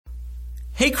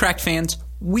Hey, Cracked fans.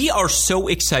 We are so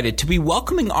excited to be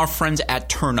welcoming our friends at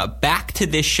Tourna back to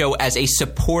this show as a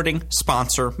supporting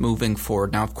sponsor moving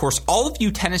forward. Now, of course, all of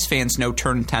you tennis fans know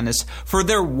Tourna Tennis for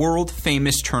their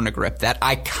world-famous Tourna grip, that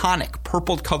iconic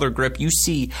purple color grip you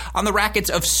see on the rackets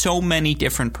of so many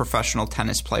different professional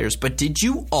tennis players. But did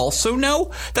you also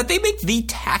know that they make the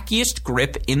tackiest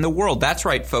grip in the world? That's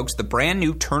right, folks, the brand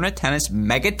new Tourna Tennis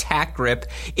Mega Tack grip.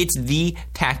 It's the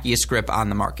tackiest grip on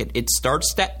the market. It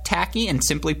starts tacky and,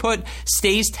 simply put,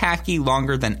 stays tacky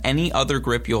longer than any other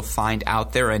grip you'll find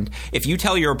out there. And if you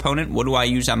tell your opponent, what do I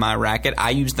use on my racket? I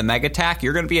use the Mega Tack.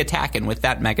 You're going to be attacking with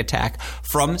that Mega Tack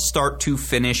from start to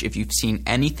finish. If you've seen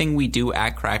anything we do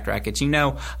at Cracked Racquets, you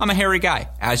know I'm a hairy guy.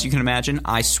 As you can imagine,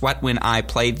 I sweat when I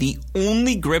play. The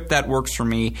only grip that works for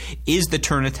me is the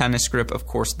Tourna Tennis grip. Of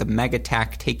course, the Mega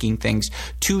Tack taking things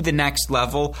to the next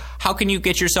level. How can you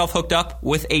get yourself hooked up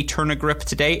with a Tourna grip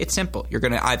today? It's simple. You're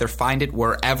going to either find it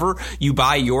wherever you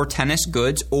buy your tennis goods,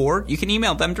 or you can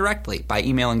email them directly by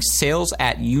emailing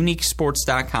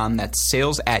sales@uniquesports.com. That's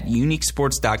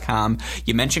sales@uniquesports.com.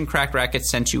 You mentioned Cracked Racquets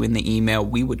sent you in the email.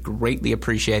 We would greatly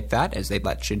appreciate that, as they'd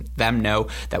let them know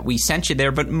that we sent you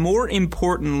there. But more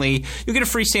importantly, you'll get a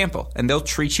free sample, and they'll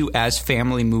treat you as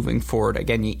family moving forward.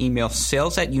 Again, you email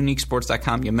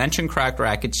sales@uniquesports.com. You mention Cracked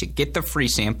Racquets. You get the free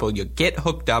sample. You get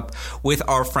hooked up with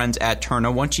our friends at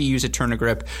Tourna. Once you use a Tourna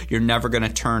grip, you're never going to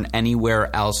turn anywhere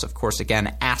else. Of course,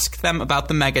 again, ask them about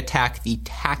the Mega Tack, the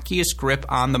tackiest grip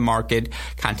on the market.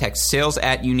 Contact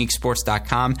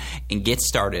sales@uniquesports.com and get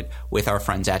started with our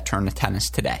friends at Tourna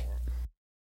Tennis today.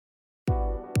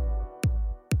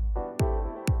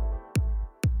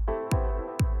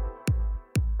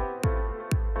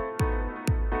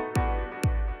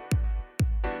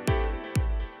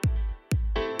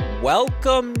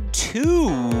 Welcome to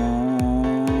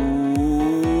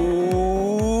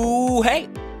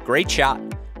Great Shot.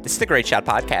 This is the Great Shot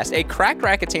Podcast, a Cracked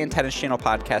Racquets and Tennis Channel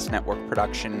Podcast Network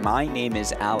production. My name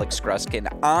is Alex Gruskin.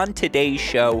 On today's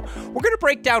show, we're going to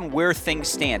break down where things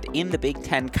stand in the Big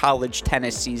Ten college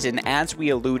tennis season, as we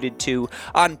alluded to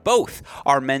on both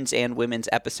our men's and women's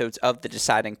episodes of The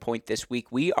Deciding Point this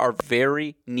week. We are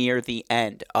very near the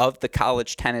end of the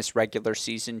college tennis regular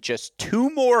season. Just 2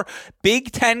 more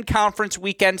Big Ten conference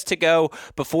weekends to go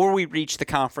before we reach the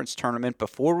conference tournament,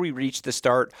 before we reach the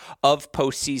start of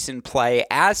postseason play.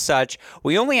 As such,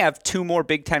 we only have 2 more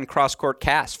Big Ten cross-court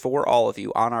casts for all of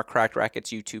you on our Cracked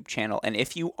Racquets YouTube channel. And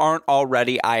if you aren't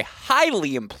already, I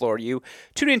highly implore you,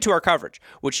 tune into our coverage,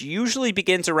 which usually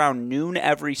begins around noon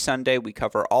every Sunday. We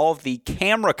cover all of the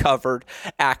camera-covered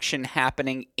action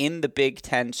happening in the Big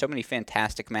Ten. So many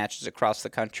fantastic matches across the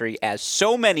country as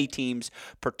so many teams,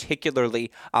 particularly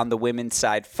on the women's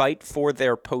side, fight for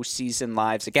their postseason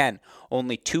lives. Again,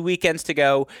 only 2 weekends to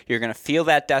go. You're going to feel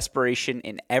that desperation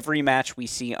in every match we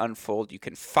see unfold. You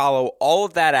can follow all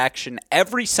of that action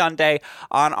every Sunday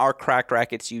on our Cracked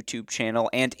Racquets YouTube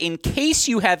channel. And in case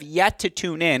you have yet to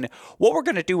tune in, what we're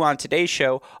going to do on today's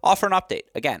show, offer an update,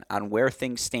 again, on where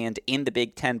things stand in the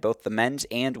Big Ten, both the men's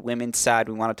and women's side.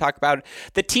 We want to talk about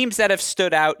the teams that have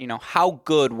stood out, how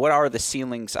good, what are the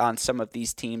ceilings on some of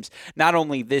these teams, not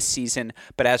only this season,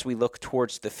 but as we look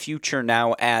towards the future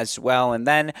now as well. And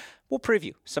then we'll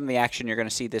preview some of the action you're going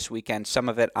to see this weekend, some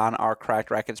of it on our Cracked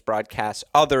Racquets broadcast,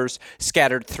 others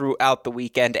scattered throughout the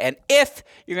weekend. And if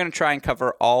you're going to try and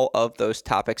cover all of those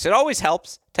topics, it always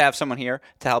helps to have someone here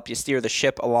to help you steer the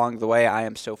ship along the way. I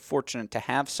am so fortunate to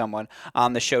have someone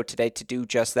on the show today to do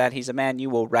just that. He's a man you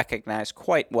will recognize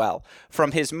quite well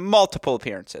from his multiple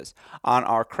appearances on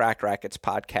our Cracked Racquets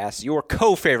podcast, your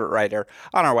co-favorite writer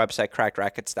on our website,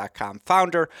 crackedrackets.com,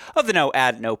 founder of the No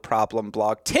Ad, No Problem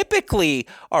blog, typically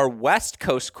our West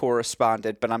Coast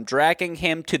correspondent, but I'm dragging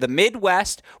him to the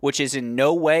Midwest, which is in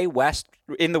no way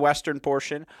in the western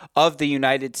portion of the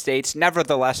United States.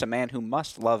 Nevertheless, a man who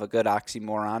must love a good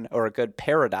oxymoron or a good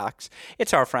paradox.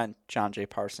 It's our friend John J.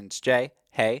 Parsons. Jay,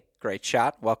 hey, great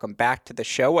shot. Welcome back to the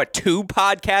show. A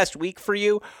 2-podcast week for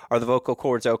you. Are the vocal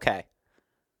cords okay?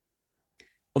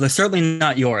 Well, they're certainly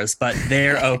not yours, but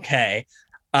they're okay.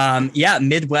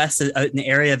 Midwest, an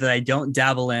area that I don't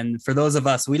dabble in. For those of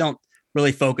us, we don't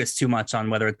really focus too much on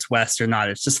whether it's west or not.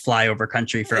 It's just flyover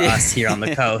country for us here on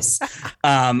the coast.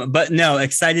 But no,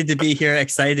 excited to be here.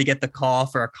 Excited to get the call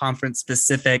for our conference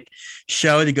specific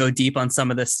show to go deep on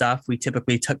some of this stuff. We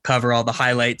typically cover all the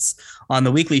highlights on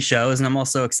the weekly shows. And I'm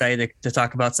also excited to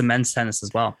talk about some men's tennis as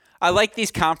well. I like these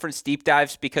conference deep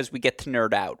dives because we get to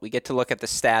nerd out. We get to look at the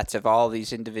stats of all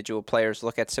these individual players,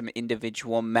 look at some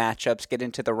individual matchups, get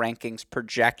into the rankings,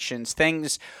 projections,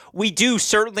 things we do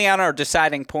certainly on our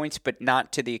deciding points, but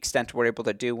not to the extent we're able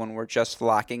to do when we're just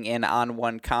locking in on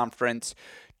one conference.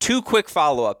 Two quick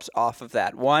follow-ups off of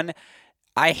that. One,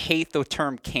 I hate the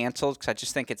term canceled because I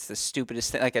just think it's the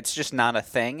stupidest thing. Like, it's just not a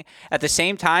thing. At the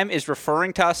same time, is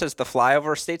referring to us as the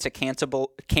flyover states a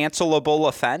cancelable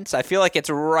offense? I feel like it's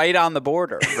right on the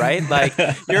border, right? Like,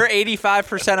 you're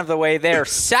 85% of the way there.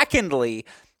 Secondly,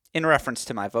 in reference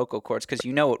to my vocal cords, because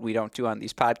you know what we don't do on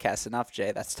these podcasts enough,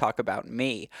 Jay, that's talk about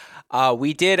me.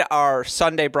 We did our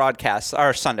Friday broadcast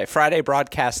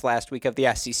last week of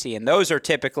the SEC, and those are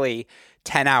typically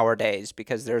 10-hour days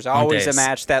because there's always a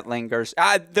match that lingers.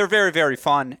 They're very, very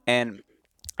fun, and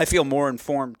I feel more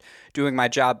informed doing my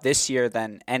job this year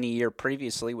than any year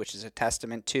previously, which is a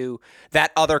testament to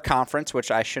that other conference,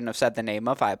 which I shouldn't have said the name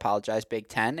of. I apologize, Big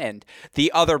Ten, and the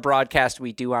other broadcast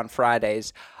we do on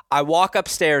Fridays. I walk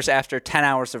upstairs after 10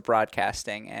 hours of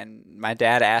broadcasting, and my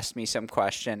dad asked me some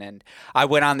question, and I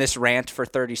went on this rant for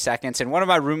 30 seconds, and one of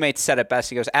my roommates said it best.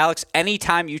 He goes, Alex,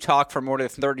 anytime you talk for more than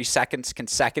 30 seconds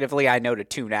consecutively, I know to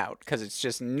tune out because it's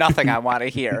just nothing I want to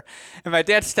hear. And my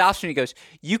dad stops me and he goes,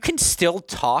 you can still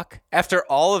talk after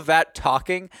all of that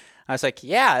talking? I was like,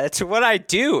 yeah, that's what I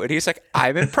do. And he's like,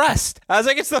 I'm impressed. I was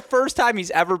like, it's the first time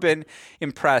he's ever been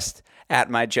impressed at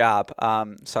my job.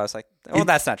 So I was like, well,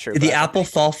 that's not true. Did the apple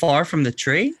fall far from the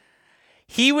tree?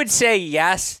 He would say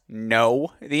yes,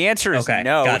 no. The answer is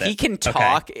no. He can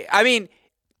talk. Okay. I mean,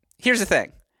 here's the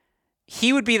thing.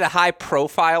 He would be the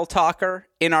high-profile talker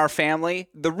in our family.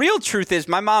 The real truth is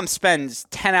my mom spends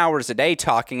 10 hours a day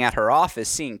talking at her office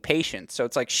seeing patients. So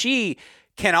it's like she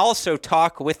can also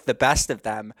talk with the best of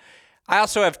them. I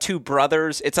also have two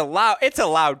brothers. It's a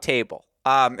loud table.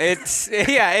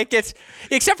 It gets,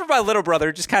 except for my little brother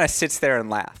who just kind of sits there and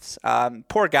laughs.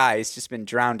 Poor guy, he's just been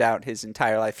drowned out his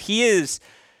entire life. He is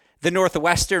the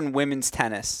Northwestern women's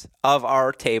tennis of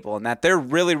our table, and that they're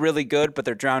really, really good, but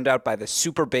they're drowned out by the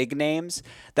super big names.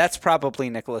 That's probably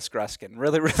Nicholas Gruskin.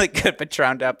 Really, really good, but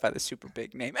drowned out by the super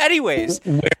big name. Anyways.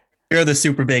 You're the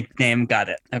super big name. Got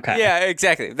it. Okay. Yeah,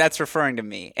 exactly. That's referring to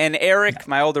me. And Eric,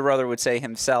 my older brother, would say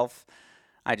himself.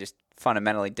 I just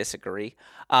fundamentally disagree.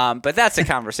 But that's a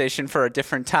conversation for a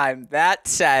different time. That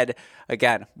said,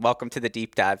 again, welcome to the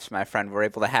deep dives, my friend. We're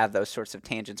able to have those sorts of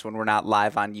tangents when we're not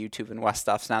live on YouTube and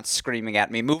Westhoff's not screaming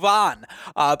at me, move on.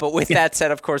 But with that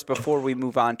said, of course, before we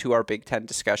move on to our Big Ten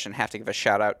discussion, I have to give a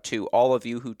shout out to all of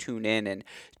you who tune in and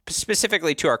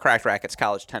specifically to our Cracked Racquets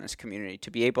college tennis community,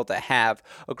 to be able to have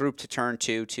a group to turn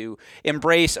to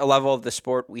embrace a level of the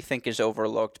sport we think is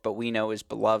overlooked, but we know is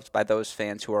beloved by those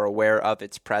fans who are aware of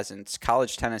its presence.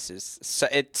 College tennis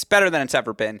it's better than it's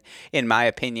ever been, in my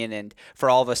opinion, and for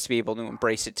all of us to be able to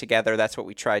embrace it together, that's what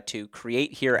we try to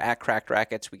create here at Cracked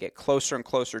Racquets. We get closer and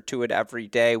closer to it every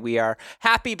day. We are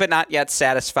happy but not yet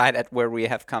satisfied at where we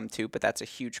have come to, but that's a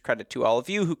huge credit to all of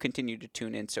you who continue to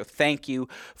tune in. So thank you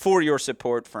for your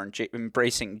support, for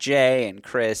embracing Jay and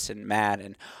Chris and Matt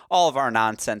and all of our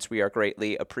nonsense. We are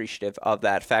greatly appreciative of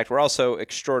that fact. We're also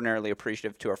extraordinarily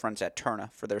appreciative to our friends at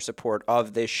Tourna for their support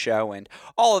of this show, and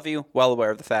all of you well aware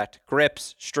of the fact.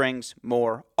 Grips, strings,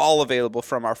 more, all available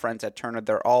from our friends at Tourna.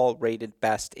 They're all rated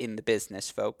best in the business,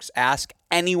 folks. Ask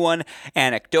anyone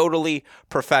anecdotally,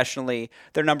 professionally.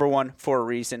 They're number one for a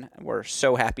reason. We're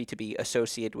so happy to be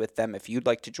associated with them. If you'd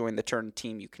like to join the Tourna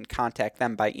team, you can contact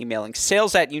them by emailing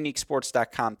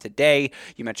sales@uniquesports.com today.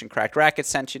 You mentioned Cracked Racquets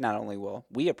sent you. Not only will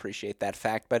we appreciate that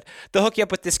fact, but they'll hook you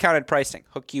up with discounted pricing,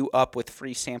 hook you up with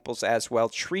free samples as well,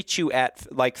 treat you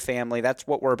like family. That's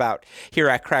what we're about here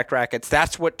at Cracked Racquets.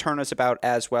 That's what Tourna's about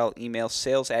as well. Email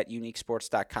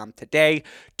sales@uniquesports.com today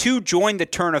to join the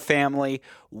Tourna family.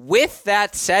 With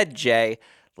that said, Jay,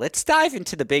 let's dive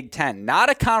into the Big Ten. Not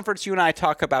a conference you and I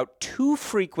talk about too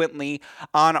frequently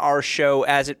on our show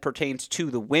as it pertains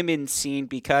to the women's scene,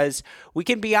 because we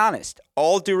can be honest,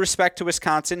 all due respect to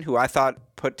Wisconsin, who I thought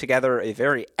put together a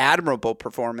very admirable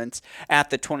performance at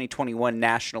the 2021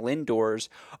 National Indoors,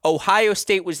 Ohio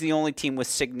State was the only team with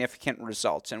significant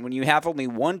results. And when you have only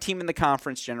one team in the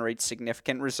conference generate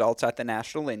significant results at the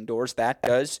National Indoors, that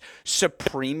does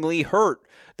supremely hurt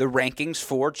the rankings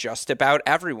for just about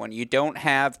everyone. You don't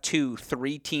have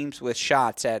 2-3 teams with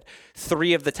shots at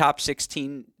 3 of the top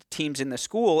 16 teams in the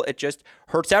school. It just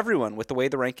hurts everyone with the way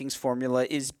the rankings formula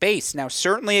is based. Now,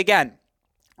 certainly, again,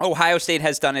 Ohio State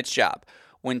has done its job.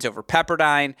 Wins over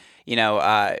Pepperdine,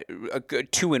 a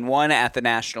good 2-1 at the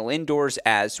National Indoors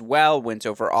as well. Wins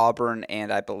over Auburn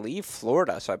and I believe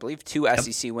Florida. So I believe 2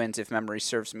 SEC wins, if memory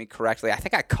serves me correctly. I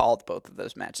think I called both of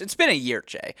those matches. It's been a year,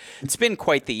 Jay. It's been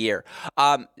quite the year.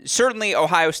 Certainly,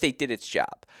 Ohio State did its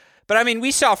job. But I mean,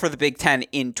 we saw for the Big Ten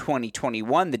in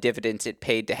 2021 the dividends it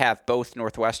paid to have both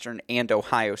Northwestern and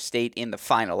Ohio State in the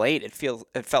Final Eight. It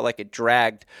felt like it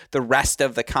dragged the rest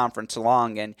of the conference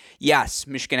along. And yes,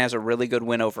 Michigan has a really good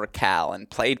win over Cal and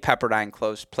played Pepperdine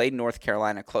close, played North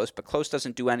Carolina close, but close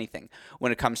doesn't do anything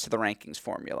when it comes to the rankings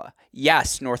formula.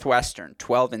 Yes, Northwestern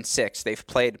 12-6. They've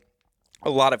played a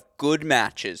lot of good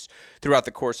matches throughout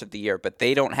the course of the year, but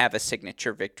they don't have a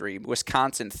signature victory.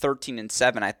 Wisconsin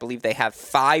 13-7. I believe they have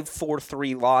 5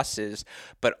 4-3 losses,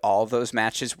 but all those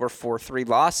matches were 4-3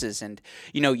 losses. And,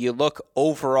 you look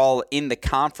overall in the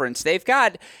conference, they've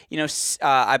got,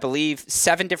 I believe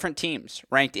 7 different teams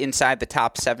ranked inside the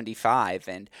top 75.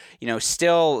 And,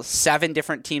 still 7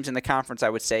 different teams in the conference, I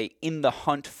would say, in the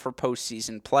hunt for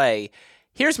postseason play.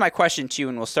 Here's my question to you,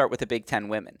 and we'll start with the Big Ten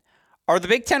women. Are the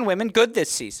Big Ten women good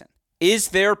this season? Is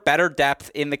there better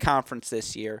depth in the conference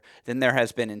this year than there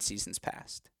has been in seasons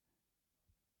past?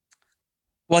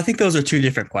 Well, I think those are 2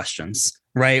 different questions,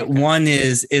 right? Okay. One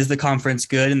is the conference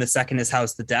good? And the second is,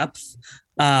 how's the depth?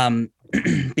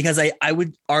 Because I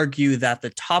would argue that the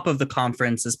top of the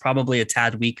conference is probably a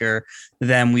tad weaker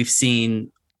than we've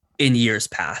seen in years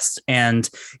past. And,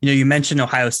 you mentioned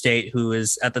Ohio State, who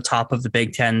is at the top of the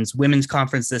Big Ten's women's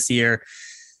conference this year.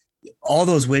 All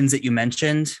those wins that you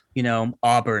mentioned,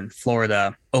 Auburn,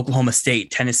 Florida, Oklahoma State,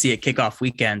 Tennessee at kickoff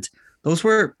weekend, those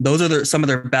are some of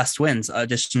their best wins.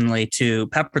 Additionally to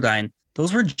Pepperdine,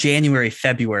 those were January,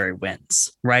 February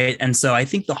wins, right? And so I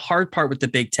think the hard part with the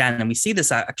Big Ten, and we see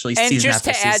this actually and season just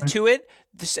after to season. add to it,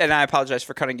 and I apologize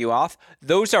for cutting you off,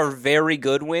 those are very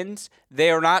good wins.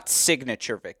 They are not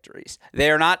signature victories.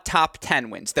 They are not top 10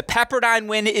 wins. The Pepperdine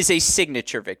win is a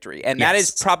signature victory, and that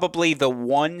is probably the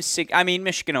one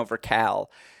Michigan over Cal.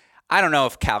 I don't know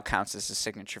if Cal counts as a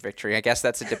signature victory. I guess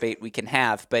that's a debate we can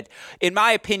have. But in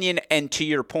my opinion, and to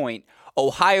your point,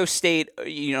 Ohio State,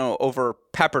 over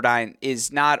Pepperdine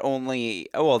is not only,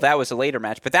 that was a later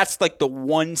match, but that's like the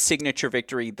one signature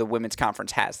victory the women's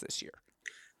conference has this year.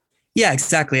 Yeah,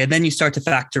 exactly. And then you start to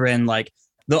factor in like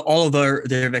all of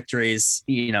their victories,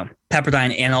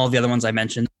 Pepperdine and all of the other ones I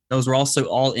mentioned. Those were also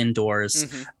all indoors.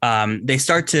 Mm-hmm.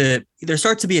 There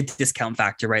start to be a discount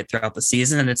factor right throughout the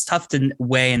season, and it's tough to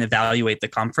weigh and evaluate the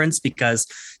conference because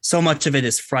so much of it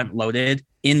is front loaded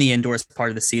in the indoors part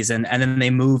of the season, and then they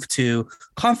move to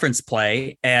conference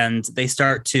play, and they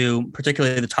start to,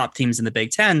 particularly the top teams in the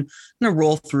Big Ten,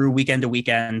 roll through weekend to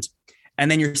weekend. And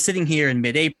then you're sitting here in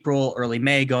mid-April, early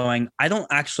May going, I don't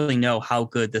actually know how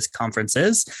good this conference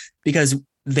is because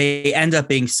they end up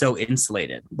being so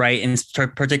insulated, right? And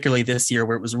particularly this year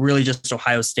where it was really just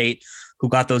Ohio State who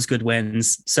got those good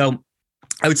wins. So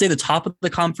I would say the top of the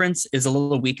conference is a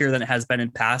little weaker than it has been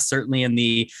in past, certainly in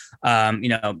the,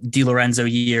 DiLorenzo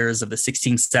years of the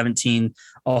 16-17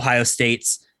 Ohio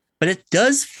States. But it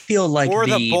does feel like or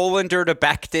the Bolander to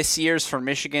Bectus years for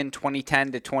Michigan,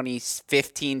 2010 to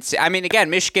 2015. I mean, again,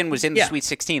 Michigan was in the Sweet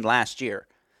 16 last year.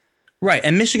 Right.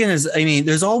 And Michigan is,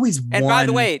 there's always one. And by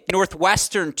the way,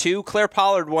 Northwestern too, Claire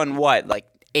Pollard won what? Like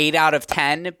 8 out of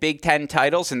 10 Big Ten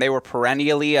titles, and they were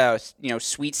perennially a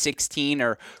Sweet 16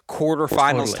 or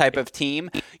quarterfinals type of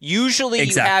team. Usually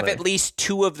you have at least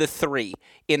 2 of the 3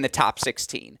 in the top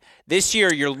 16. This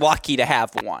year you're lucky to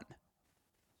have 1.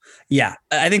 Yeah,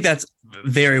 I think that's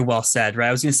very well said, right?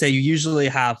 I was going to say you usually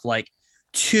have like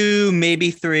 2,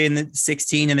 maybe 3 in the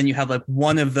 16, and then you have like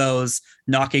one of those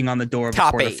knocking on the door of the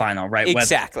quarterfinal, right?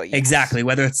 Exactly.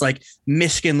 Whether it's like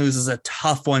Michigan loses a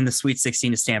tough one in the Sweet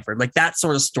 16 to Stanford, like that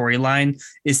sort of storyline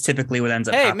is typically what ends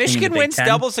up happening. Hey, Michigan wins 10.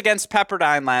 doubles against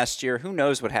Pepperdine last year. Who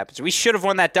knows what happens? We should have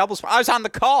won that doubles. I was on the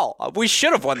call. We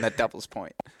should have won that doubles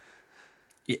point.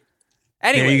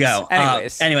 There you go.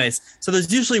 Anyways, so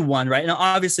there's usually one, right? And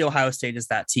obviously Ohio State is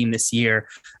that team this year.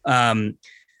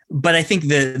 But I think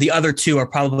the other 2 are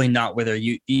probably not where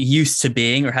they're used to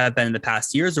being or have been in the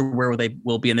past years or where they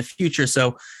will be in the future.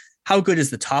 So how good is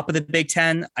the top of the Big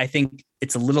Ten? I think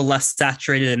it's a little less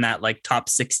saturated in that like top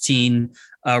 16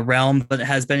 realm than it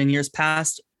has been in years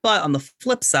past. But on the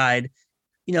flip side,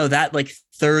 that like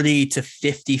 30 to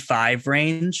 55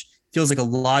 range feels like a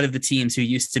lot of the teams who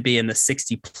used to be in the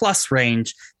 60 plus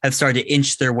range have started to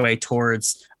inch their way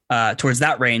towards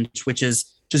that range, which is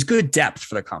just good depth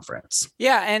for the conference.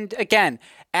 Yeah. And again,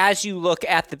 as you look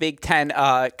at the Big Ten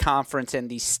conference and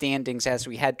these standings as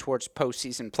we head towards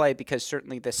postseason play, because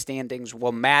certainly the standings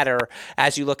will matter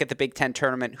as you look at the Big Ten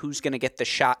tournament, who's going to get the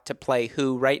shot to play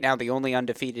who. Right now, the only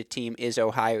undefeated team is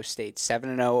Ohio State,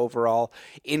 7-0 overall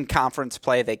in conference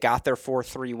play. They got their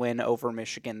 4-3 win over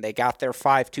Michigan. They got their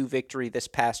 5-2 victory this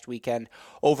past weekend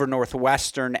over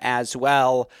Northwestern as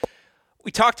well.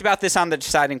 We talked about this on the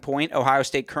deciding point. Ohio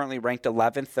State currently ranked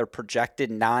 11th. They're projected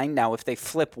 9. Now, if they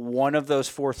flip one of those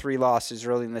 4-3 losses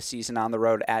early in the season on the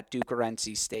road at Duke or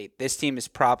NC State, this team is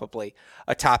probably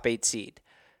a top 8 seed.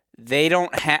 They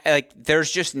don't have,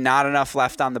 there's just not enough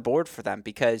left on the board for them,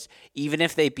 because even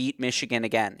if they beat Michigan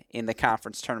again in the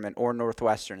conference tournament or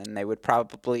Northwestern, and they will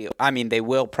probably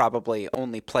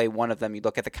only play one of them. You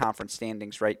look at the conference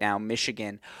standings right now,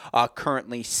 Michigan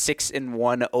currently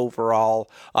 6-1 overall,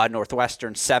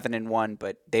 Northwestern 7-1,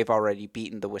 but they've already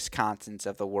beaten the Wisconsins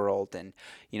of the world. And,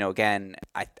 again,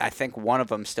 I think one of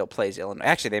them still plays Illinois.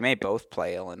 Actually, they may both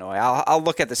play Illinois. I'll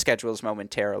look at the schedules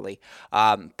momentarily.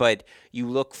 But you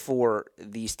look for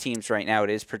these teams right now, it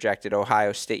is projected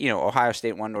Ohio State, Ohio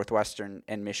State won, Northwestern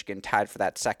and Michigan tied for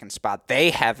that second spot.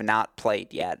 They have not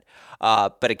played yet.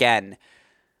 But again,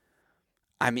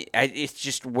 it's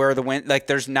just where the win,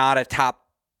 there's not a top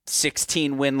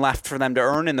 16 win left for them to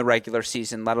earn in the regular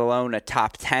season, let alone a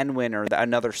top 10 win or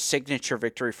another signature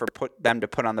victory for them to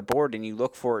put on the board. And you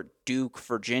look for Duke,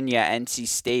 Virginia, NC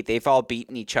State, they've all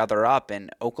beaten each other up, and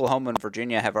Oklahoma and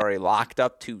Virginia have already locked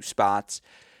up 2 spots.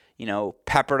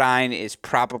 Pepperdine is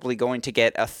probably going to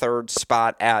get a 3rd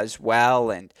spot as well.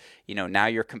 And, now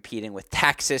you're competing with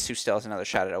Texas, who still has another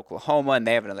shot at Oklahoma, and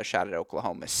they have another shot at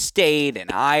Oklahoma State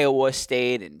and Iowa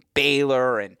State and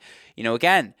Baylor. And,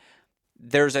 again,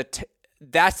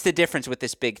 that's the difference with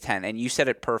this Big Ten. And you said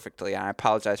it perfectly. And I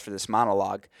apologize for this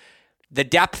monologue. The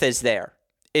depth is there.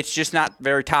 It's just not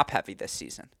very top heavy this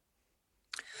season.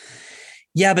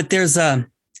 Yeah, but there's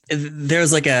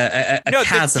like a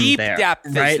chasm the deep there, depth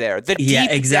right? is there. The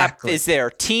deep depth is there.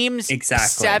 Teams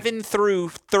 7 through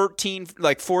 13,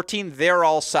 14, they're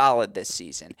all solid this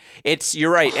season.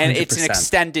 You're right, and 100%. It's an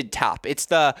extended top. It's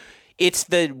the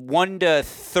 1 to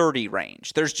 30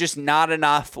 range. There's just not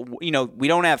enough. We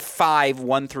don't have 5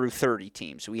 1 through 30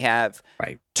 teams. We have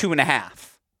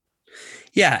 2.5.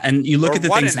 Yeah, and you look at the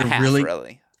things that are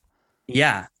really.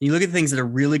 Yeah, you look at the things that are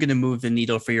really going to move the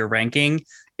needle for your ranking.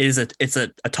 It's a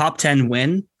top 10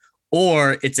 win,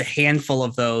 or it's a handful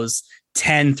of those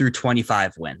 10 through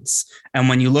 25 wins. And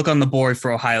when you look on the board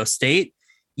for Ohio State,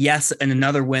 yes, and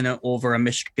another win over a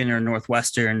Michigan or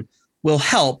Northwestern will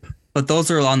help, but those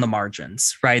are on the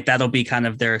margins, right? That'll be kind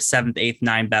of their 7th, 8th,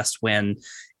 9th best win.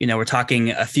 We're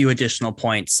talking a few additional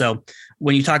points. So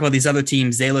when you talk about these other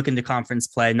teams, they look into conference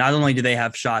play. Not only do they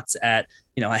have shots at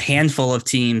a handful of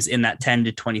teams in that 10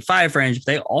 to 25 range,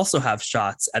 but they also have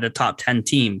shots at a top 10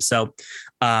 team. So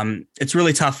it's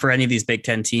really tough for any of these Big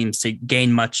Ten teams to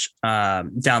gain much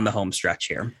down the home stretch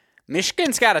here.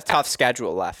 Michigan's got a tough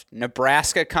schedule left.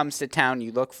 Nebraska comes to town.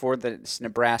 You look for this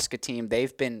Nebraska team.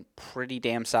 They've been pretty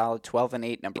damn solid,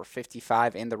 12-8, number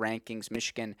 55 in the rankings.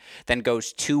 Michigan then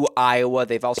goes to Iowa.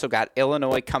 They've also got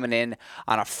Illinois coming in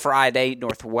on a Friday,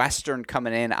 Northwestern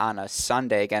coming in on a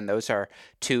Sunday. Again, those are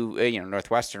two,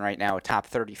 Northwestern right now, a top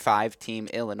 35 team.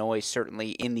 Illinois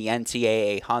certainly in the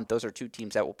NCAA hunt. Those are 2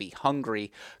 teams that will be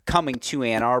hungry coming to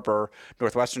Ann Arbor.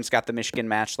 Northwestern's got the Michigan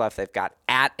match left. They've got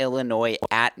at Illinois,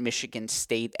 at Michigan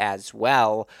State as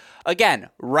well. Again,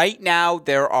 right now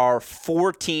there are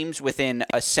 4 teams within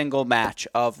a single match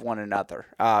of one another.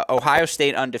 Ohio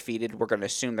State undefeated. We're going to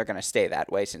assume they're going to stay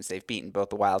that way since they've beaten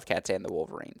both the Wildcats and the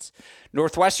Wolverines.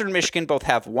 Northwestern and Michigan both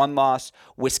have 1 loss.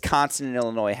 Wisconsin and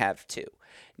Illinois have 2.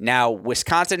 Now,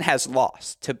 Wisconsin has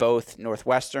lost to both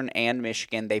Northwestern and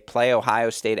Michigan. They play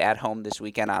Ohio State at home this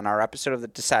weekend. On our episode of The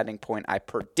Deciding Point, I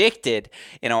predicted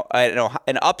an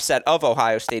upset of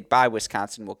Ohio State by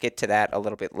Wisconsin. We'll get to that a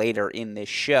little bit later in this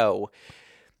show.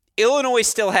 Illinois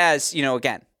still has,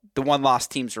 again, the 1-loss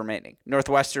teams remaining,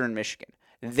 Northwestern and Michigan.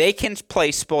 They can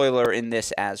play spoiler in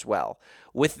this as well.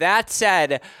 With that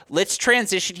said, let's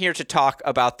transition here to talk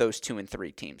about those 2 and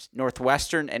 3 teams,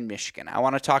 Northwestern and Michigan. I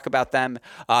want to talk about them,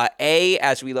 A,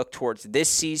 as we look towards this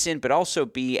season, but also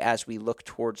B, as we look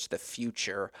towards the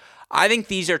future. I think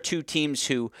these are 2 teams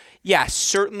who,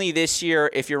 certainly this year,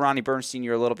 if you're Ronnie Bernstein,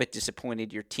 you're a little bit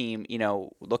disappointed. Your team,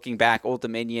 looking back, Old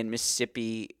Dominion,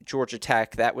 Mississippi, Georgia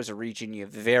Tech, that was a region you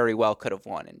very well could have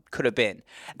won and could have been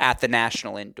at the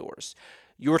national indoors.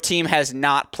 Your team has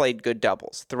not played good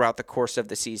doubles throughout the course of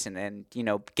the season. And,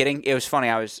 it was funny.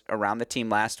 I was around the team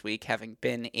last week, having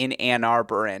been in Ann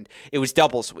Arbor, and it was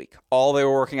doubles week. All they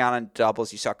were working on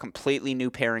doubles. You saw completely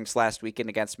new pairings last weekend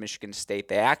against Michigan State.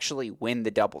 They actually win the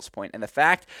doubles point. And the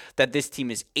fact that this team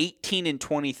is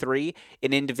 18-23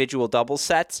 in individual double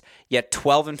sets, yet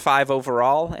 12-5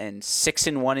 overall and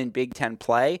 6-1 in Big Ten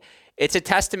play, it's a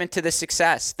testament to the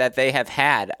success that they have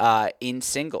had in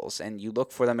singles. And you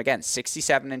look for them again,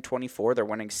 67-24. They're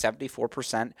winning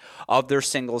 74% of their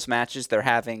singles matches. They're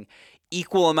having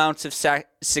equal amounts of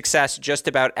success just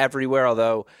about everywhere,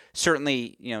 although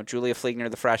certainly, Julia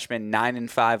Fliegner, the freshman,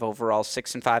 9-5 overall,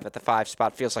 6-5 at the 5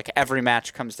 spot. Feels like every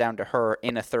match comes down to her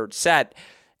in a third set.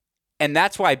 And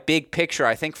that's why big picture,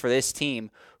 I think, for this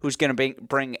team, who's going to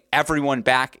bring everyone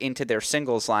back into their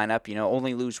singles lineup,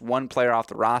 only lose one player off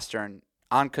the roster. And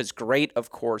Anka's great, of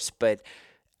course, but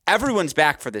everyone's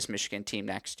back for this Michigan team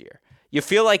next year. You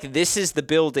feel like this is the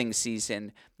building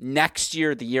season. Next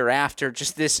year, the year after,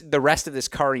 just the rest of this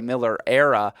Kari Miller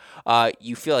era,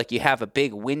 you feel like you have a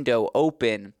big window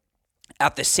open.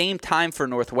 At the same time for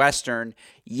Northwestern,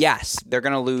 yes, they're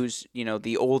going to lose,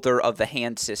 the older of the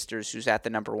Hand sisters who's at the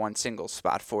number 1 singles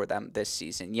spot for them this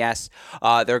season. Yes,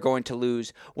 they're going to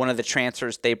lose one of the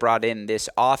transfers they brought in this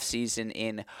offseason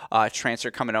in transfer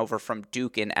coming over from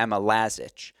Duke and Emma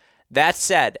Lazic. That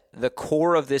said, the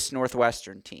core of this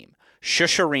Northwestern team,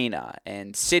 Shusharina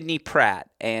and Sydney Pratt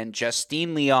and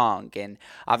Justine Leong and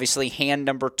obviously Hand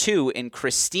number 2 in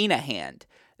Christina Hand,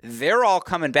 they're all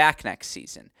coming back next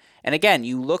season. And again,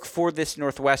 you look for this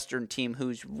Northwestern team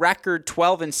whose record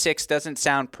 12-6 doesn't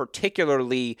sound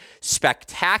particularly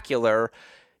spectacular.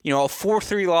 A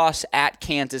 4-3 loss at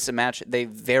Kansas, a match they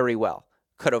very well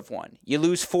could have won. You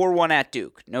lose 4-1 at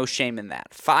Duke, no shame in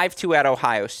that. 5-2 at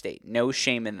Ohio State, no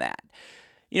shame in that.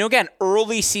 Again,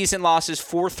 early season losses,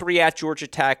 4-3 at Georgia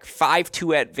Tech,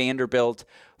 5-2 at Vanderbilt,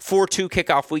 4-2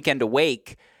 kickoff weekend to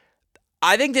Wake.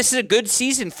 I think this is a good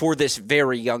season for this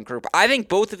very young group. I think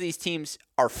both of these teams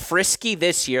are frisky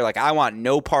this year. Like, I want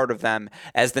no part of them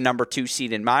as the number 2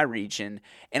 seed in my region.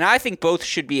 And I think both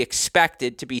should be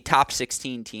expected to be top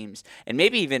 16 teams, and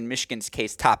maybe even Michigan's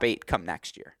case, top 8 come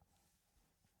next year.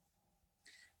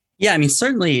 Yeah,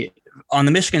 certainly on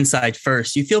the Michigan side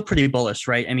first, you feel pretty bullish,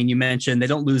 right? You mentioned they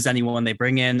don't lose anyone. They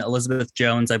bring in Elizabeth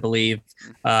Jones, I believe,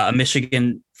 a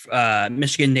Michigan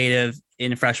native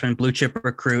in freshman, blue chip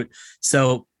recruit.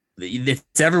 So it's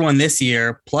everyone this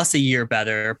year, plus a year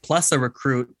better, plus a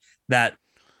recruit that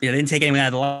they didn't take anyone out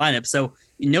of the lineup. So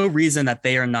no reason that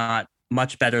they are not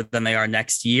much better than they are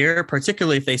next year,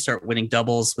 particularly if they start winning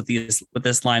doubles with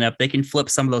this lineup. They can flip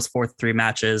some of those 4-3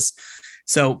 matches.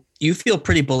 So you feel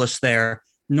pretty bullish there.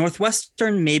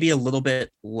 Northwestern, maybe a little bit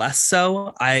less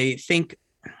so. I think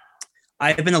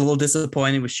I've been a little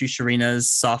disappointed with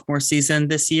Shusharina's sophomore season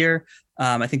this year.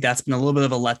 I think that's been a little bit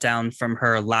of a letdown from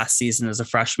her last season as a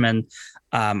freshman.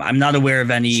 I'm not aware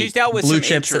of any. She's dealt with some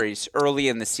injuries early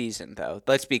in the season, though.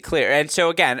 Let's be clear. And so,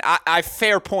 again, I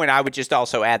fair point. I would just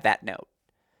also add that note.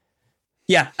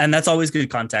 Yeah, and that's always good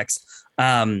context.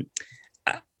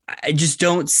 I just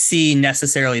don't see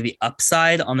necessarily the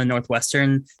upside on the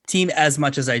Northwestern team as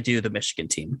much as I do the Michigan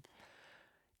team.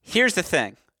 Here's the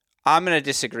thing. I'm going to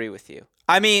disagree with you.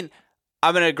 I'm going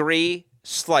to agree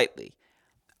slightly.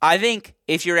 I think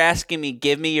if you're asking me,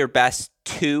 give me your best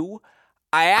 2,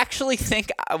 I actually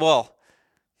think, no,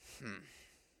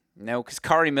 because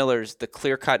Kari Miller's the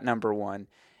clear-cut number 1.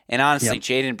 And honestly, yep.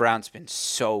 Jaden Brown's been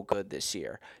so good this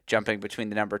year, jumping between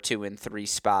the number 2 and 3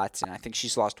 spots. And I think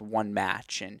she's lost 1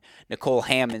 match. And Nicole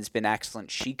Hammond's been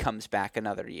excellent. She comes back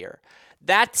another year.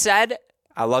 That said,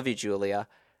 I love you, Julia.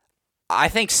 I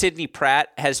think Sydney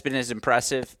Pratt has been as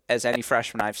impressive as any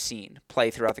freshman I've seen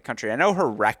play throughout the country. I know her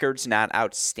record's not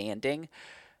outstanding.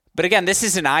 But again, this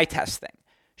is an eye test thing.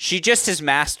 She just has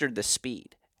mastered the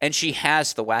speed. And she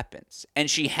has the weapons, and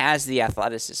she has the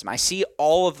athleticism. I see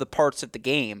all of the parts of the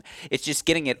game. It's just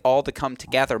getting it all to come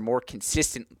together more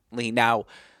consistently. Now,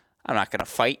 I'm not going to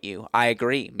fight you. I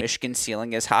agree. Michigan's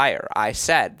ceiling is higher. I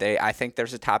said I think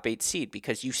there's a top 8 seed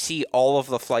because you see all of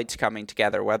the flights coming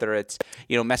together, whether it's,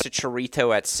 Mesa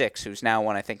Chirito at 6, who's now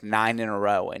won, I think, 9 in a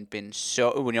row and been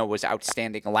was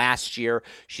outstanding last year.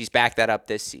 She's backed that up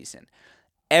this season.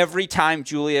 Every time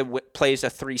Julia plays a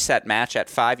 3-set match at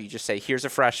 5, you just say, here's a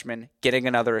freshman getting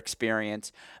another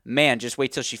experience. Man, just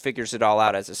wait till she figures it all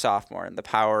out as a sophomore. And the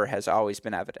power has always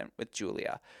been evident with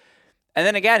Julia. And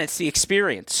then again, it's the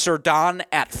experience. Serdon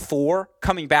at 4,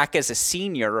 coming back as a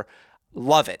senior,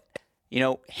 love it.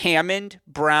 Hammond,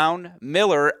 Brown,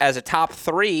 Miller as a top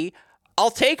 3, I'll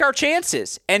take our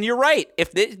chances. And you're right.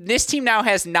 If this team now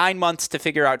has 9 months to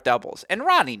figure out doubles, and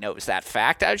Ronnie knows that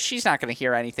fact. She's not going to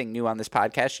hear anything new on this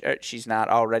podcast she's not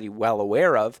already well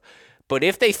aware of. But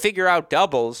if they figure out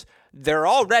doubles, they're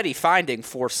already finding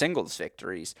 4 singles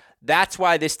victories. That's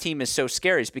why this team is so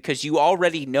scary, is because you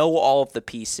already know all of the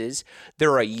pieces.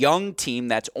 They're a young team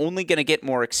that's only going to get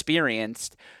more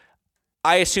experienced.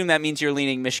 I assume that means you're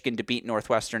leaning Michigan to beat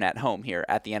Northwestern at home here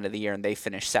at the end of the year, and they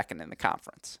finish second in the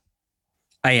conference.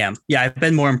 I am. Yeah, I've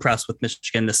been more impressed with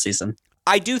Michigan this season.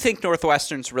 I do think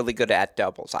Northwestern's really good at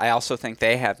doubles. I also think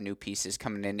they have new pieces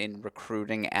coming in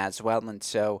recruiting as well. And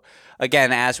so,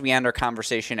 again, as we end our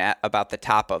conversation about the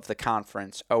top of the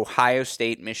conference, Ohio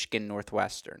State, Michigan,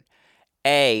 Northwestern.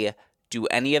 Do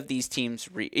any of these teams,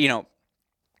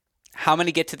 how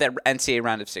many get to the NCAA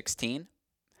round of 16?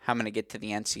 How many get to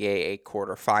the NCAA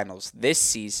quarterfinals this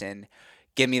season?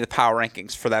 Give me the power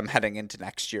rankings for them heading into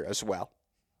next year as well.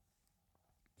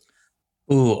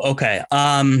 Ooh, okay.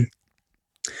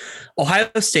 Ohio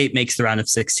State makes the round of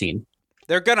 16.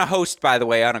 They're going to host, by the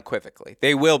way, unequivocally.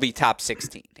 They will be top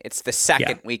 16. It's the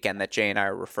second weekend that Jay and I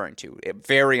are referring to.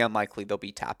 Very unlikely they'll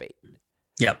be top 8.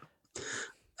 Yep.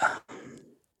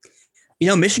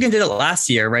 Michigan did it last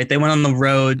year, right? They went on the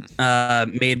road,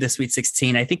 made the Sweet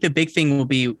 16. I think the big thing will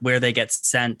be where they get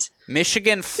sent.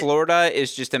 Michigan, Florida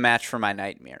is just a match for my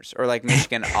nightmares. Or like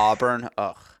Michigan, Auburn.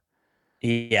 Ugh.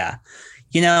 Yeah.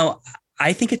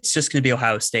 I think it's just going to be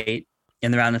Ohio State in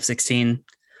the round of 16.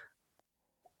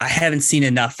 I haven't seen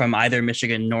enough from either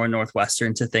Michigan nor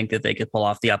Northwestern to think that they could pull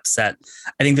off the upset.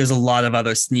 I think there's a lot of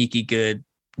other sneaky good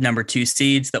number 2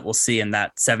 seeds that we'll see in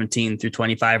that 17 through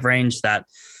 25 range that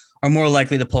are more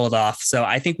likely to pull it off. So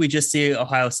I think we just see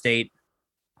Ohio State.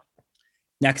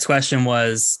 Next question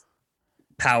was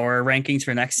power rankings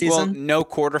for next season. Well, no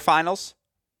quarterfinals?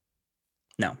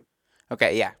 No.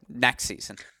 Okay, yeah, next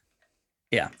season.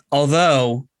 Yeah.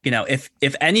 Although,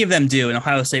 if any of them do, and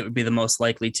Ohio State would be the most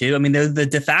likely to, I mean, they're the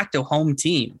de facto home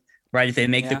team, right? If they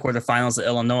make the quarterfinals at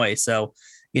Illinois. So,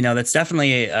 that's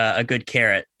definitely a good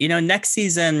carrot. Next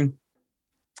season,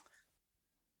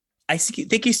 I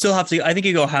think you still have to, I think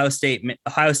you go Ohio State,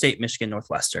 Michigan,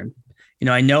 Northwestern.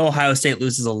 I know Ohio State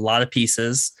loses a lot of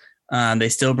pieces. They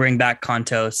still bring back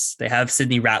Kontos. They have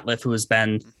Sydney Ratliff, who has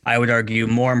been, I would argue,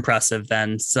 more impressive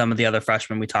than some of the other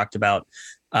freshmen we talked about.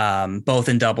 Both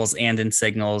in doubles and in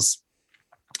singles.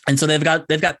 And so they've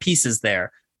got pieces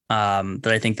there that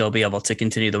I think they'll be able to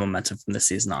continue the momentum from this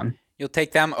season on. You'll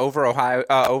take them over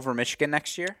over Michigan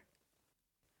next year?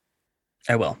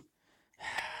 I will.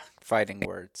 Fighting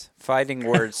words,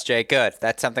 Jay. Good.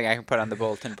 That's something I can put on the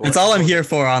bulletin board. That's all I'm here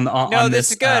for on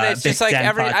this is good. It's just like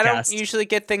I don't podcast. usually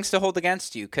get things to hold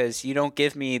against you because you don't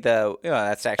give me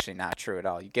that's actually not true at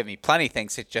all. You give me plenty of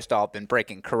things. It's just all been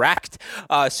breaking correct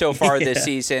so far this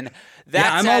season.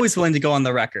 I'm always willing to go on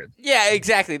the record. Yeah,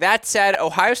 exactly. That said,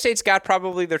 Ohio State's got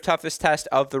probably their toughest test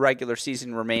of the regular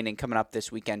season remaining coming up this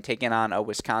weekend, taking on a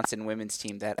Wisconsin women's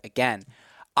team that, again,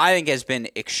 I think has been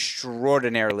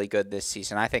extraordinarily good this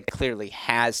season. I think clearly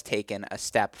has taken a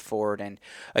step forward. And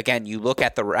again, you look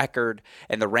at the record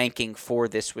and the ranking for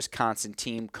this Wisconsin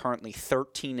team, currently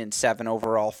 13-7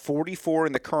 overall, 44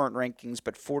 in the current rankings,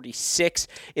 but 46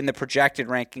 in the projected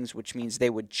rankings, which means they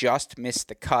would just miss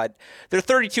the cut. They're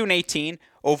 32-18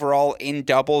 overall in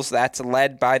doubles. That's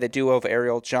led by the duo of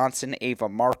Ariel Johnson, Ava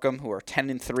Markham, who are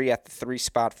 10-3 at the 3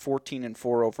 spot,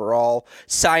 14-4 overall.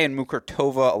 Sayan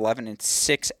Mukurtova,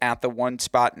 11-6 at the 1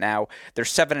 spot now. They're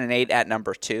 7-8 at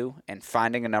number 2, and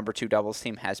finding a number 2 doubles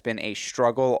team has been a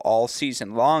struggle all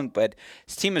season long, but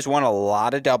this team has won a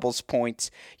lot of doubles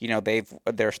points. They're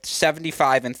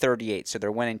 75-38, so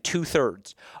they're winning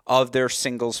 2/3 of their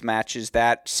singles matches.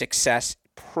 That success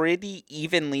pretty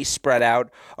evenly spread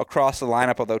out across the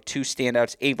lineup, although 2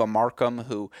 standouts, Ava Markham,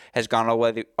 who has gone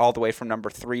all the way from number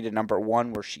 3 to number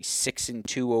 1, where she's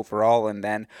 6-2 overall, and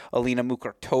then Alina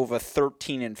Mukurtova,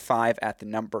 13-5 at the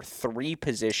number 3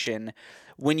 position.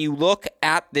 When you look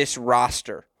at this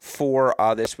roster for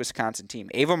this Wisconsin team,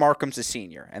 Ava Markham's a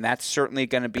senior, and that's certainly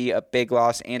going to be a big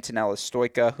loss. Antonella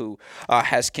Stoika, who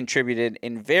has contributed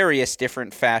in various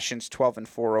different fashions,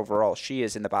 12-4 overall. She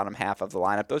is in the bottom half of the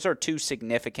lineup. Those are 2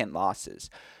 significant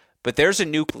losses, but there's a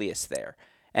nucleus there.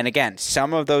 And again,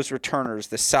 some of those returners,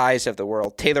 the size of the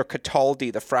world. Taylor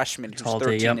Cataldi, the freshman, who's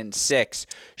 13-6,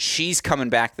 she's coming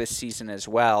back this season as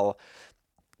well.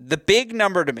 The big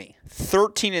number to me,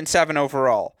 13-7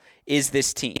 overall, is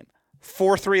this team.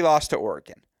 4-3 loss to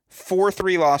Oregon,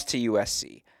 4-3 loss to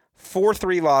USC,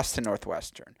 4-3 loss to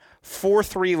Northwestern,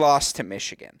 4-3 loss to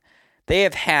Michigan. They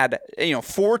have had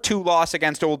 4-2 loss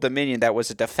against Old Dominion that was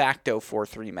a de facto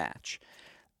 4-3 match.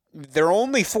 Their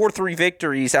only 4-3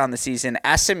 victories on the season,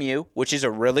 SMU, which is a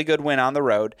really good win on the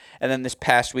road, and then this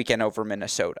past weekend over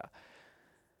Minnesota.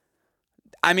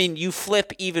 I mean, you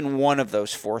flip even one of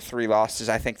those 4-3 losses,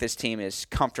 I think this team is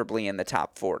comfortably in the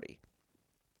top 40.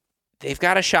 They've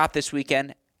got a shot this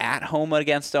weekend at home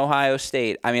against Ohio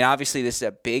State. I mean, obviously, this is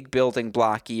a big building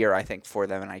block year, I think, for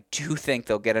them, and I do think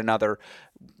they'll get another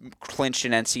clinched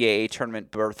an NCAA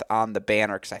tournament berth on the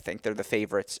banner because I think they're the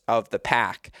favorites of the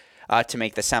pack to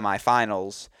make the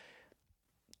semifinals.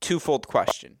 Twofold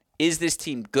question. Is this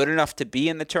team good enough to be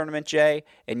in the tournament, Jay?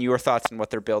 And your thoughts on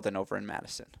what they're building over in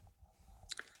Madison?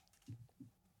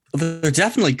 They're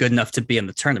definitely good enough to be in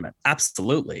the tournament.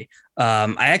 Absolutely.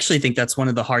 I actually think that's one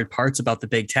of the hard parts about the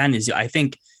Big Ten is I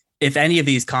think if any of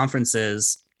these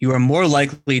conferences, you are more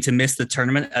likely to miss the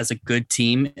tournament as a good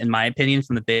team, in my opinion,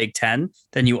 from the Big Ten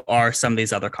than you are some of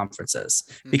these other conferences.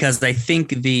 Because I think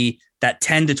that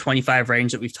 10 to 25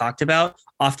 range that we've talked about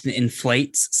often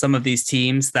inflates some of these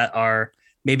teams that are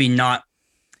maybe not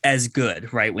as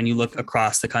good, right? When you look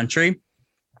across the country.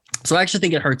 So I actually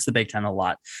think it hurts the Big Ten a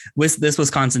lot. This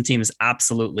Wisconsin team is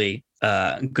absolutely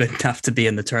good enough to be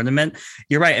in the tournament.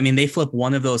 You're right. I mean, they flip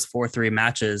one of those 4-3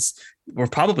 matches. We're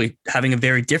probably having a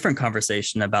very different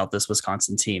conversation about this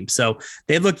Wisconsin team. So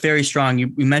they look very strong.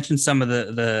 You mentioned some of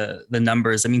the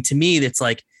numbers. I mean, to me, it's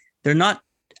like they're not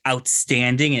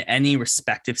outstanding in any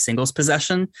respective singles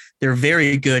possession. They're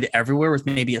very good everywhere with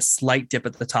maybe a slight dip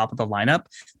at the top of the lineup,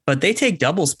 but they take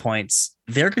doubles points.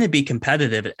 They're going to be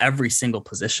competitive at every single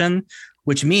position,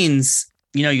 which means,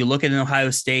 you look at an Ohio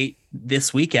State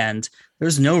this weekend,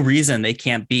 there's no reason they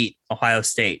can't beat Ohio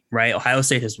State, right? Ohio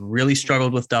State has really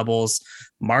struggled with doubles.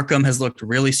 Markham has looked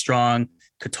really strong.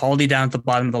 Cataldi down at the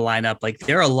bottom of the lineup. Like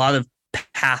there are a lot of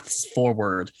paths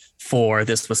forward for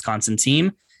this Wisconsin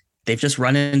team. They've just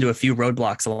run into a few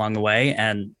roadblocks along the way.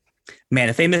 And man,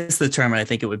 if they miss the tournament, I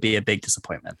think it would be a big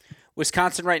disappointment.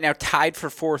 Wisconsin right now tied for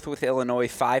fourth with Illinois,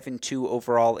 5-2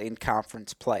 overall in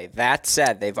conference play. That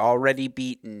said, they've already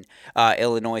beaten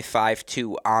Illinois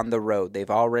 5-2 on the road. They've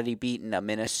already beaten a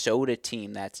Minnesota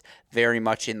team that's very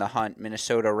much in the hunt.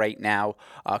 Minnesota right now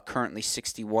currently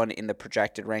 61 in the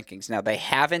projected rankings. Now, they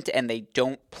haven't and they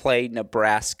don't play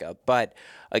Nebraska, but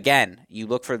again, you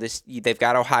look for this. They've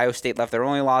got Ohio State left. Their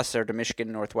only losses are to Michigan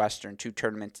and Northwestern, two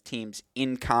tournament teams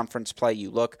in conference play. You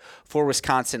look for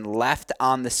Wisconsin left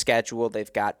on the schedule.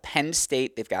 They've got Penn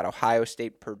State. They've got Ohio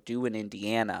State, Purdue, and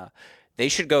Indiana. They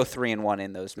should go 3-1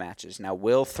 in those matches. Now,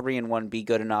 will 3-1 be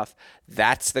good enough?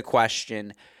 That's the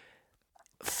question.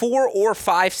 4 or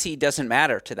 5 seed doesn't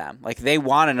matter to them. Like they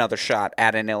want another shot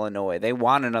at an Illinois. They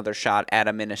want another shot at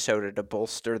a Minnesota to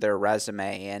bolster their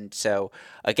resume. And so,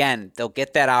 again, they'll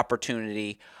get that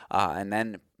opportunity. And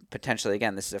then potentially,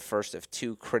 again, this is the first of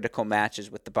 2 critical matches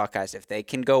with the Buckeyes. If they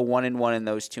can go 1-1 in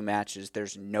those 2 matches,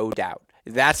 there's no doubt.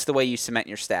 That's the way you cement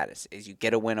your status, is you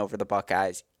get a win over the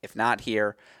Buckeyes. If not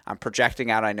here, I'm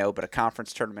projecting out, I know, but a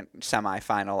conference tournament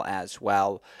semifinal as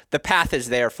well. The path is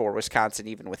there for Wisconsin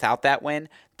even without that win.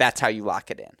 That's how you lock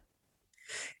it in.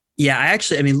 Yeah,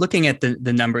 I mean, looking at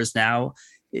the numbers now,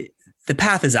 the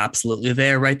path is absolutely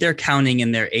there, right? They're counting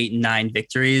in their 8 and 9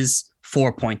 victories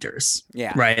 4-pointers.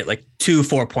 Yeah. Right. Like 2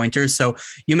 4-pointers. So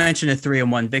you mentioned a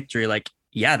 3-1 victory. Like,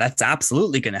 yeah, that's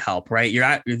absolutely going to help,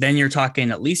 right? Then you're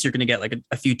talking, at least you're going to get like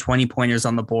a few 20-pointers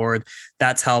on the board.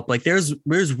 That's help. Like there's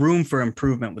room for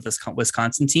improvement with this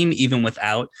Wisconsin team, even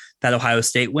without that Ohio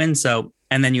State win. So,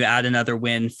 and then you add another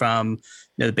win from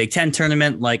the Big Ten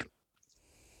tournament. Like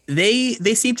they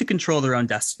seem to control their own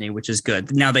destiny, which is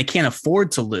good. Now they can't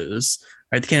afford to lose,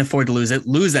 right? They can't afford to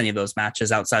lose any of those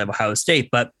matches outside of Ohio State,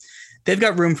 but they've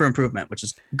got room for improvement, which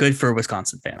is good for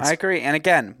Wisconsin fans. I agree. And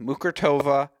again,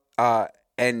 Mukurtova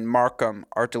and Markham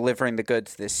are delivering the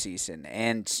goods this season.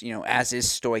 And, as is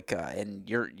Stoika. And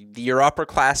your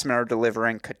upperclassmen are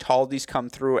delivering. Cataldi's come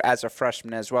through as a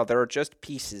freshman as well. There are just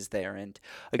pieces there. And,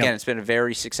 again, It's been a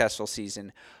very successful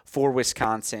season for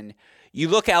Wisconsin. You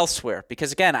look elsewhere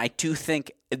because, again, I do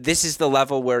think this is the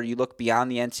level where you look beyond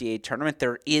the NCAA tournament.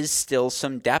 There is still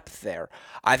some depth there.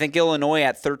 I think Illinois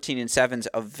at 13-7 is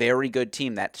a very good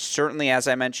team that certainly, as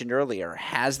I mentioned earlier,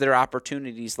 has their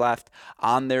opportunities left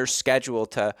on their schedule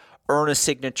to earn a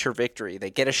signature victory.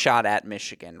 They get a shot at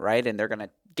Michigan, right? And they're going to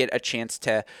get a chance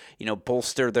to,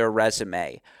 bolster their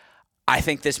resume. I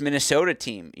think this Minnesota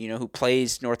team, who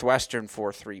plays Northwestern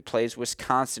 4-3, plays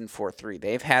Wisconsin 4-3.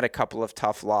 They've had a couple of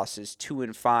tough losses,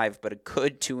 2-5, but a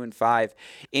good 2-5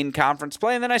 in conference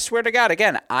play. And then I swear to God,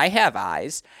 again, I have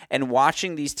eyes, and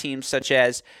watching these teams such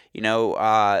as,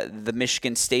 the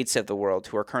Michigan States of the world,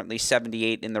 who are currently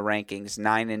 78 in the rankings,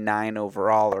 9-9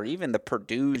 overall, or even the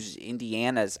Purdue's,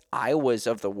 Indiana's, Iowa's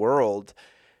of the world.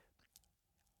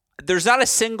 There's not a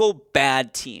single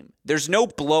bad team. There's no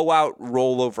blowout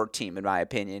rollover team, in my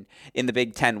opinion, in the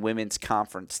Big Ten Women's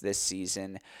Conference this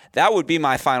season. That would be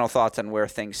my final thoughts on where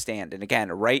things stand. And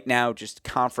again, right now, just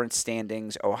conference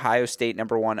standings. Ohio State,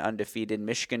 number 1, undefeated.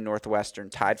 Michigan,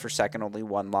 Northwestern, tied for second, only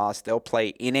 1 loss. They'll play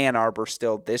in Ann Arbor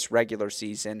still this regular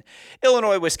season.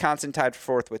 Illinois, Wisconsin tied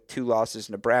for 4th with 2 losses.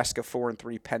 Nebraska,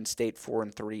 4-3. Penn State,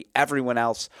 4-3. Everyone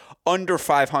else under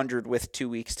 500 with 2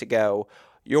 weeks to go.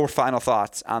 Your final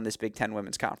thoughts on this Big Ten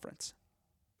Women's Conference?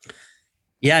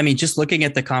 Yeah, I mean, just looking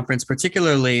at the conference,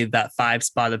 particularly that 5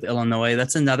 spot of Illinois,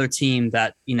 that's another team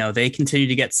that, they continue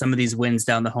to get some of these wins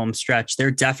down the home stretch.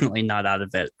 They're definitely not out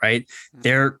of it, right?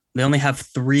 Mm-hmm. They only have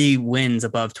 3 wins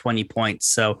above 20 points,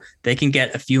 so they can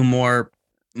get a few more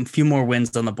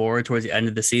wins on the board towards the end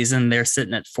of the season. They're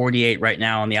sitting at 48 right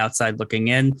now on the outside looking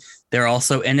in. They're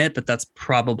also in it, but that's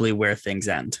probably where things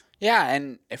end. Yeah,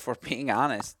 and if we're being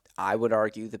honest, I would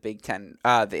argue the Big Ten,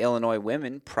 the Illinois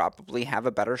women probably have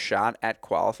a better shot at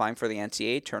qualifying for the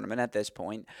NCAA tournament at this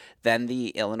point than the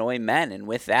Illinois men. And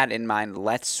with that in mind,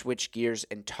 let's switch gears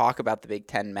and talk about the Big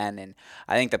Ten men. And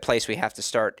I think the place we have to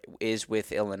start is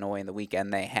with Illinois and the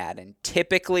weekend they had. And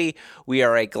typically, we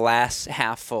are a glass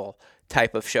half full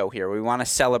type of show here. We want to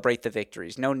celebrate the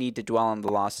victories. No need to dwell on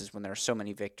the losses when there are so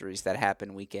many victories that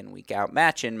happen week in, week out,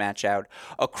 match in, match out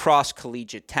across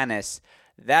collegiate tennis.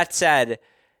 That said,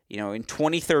 in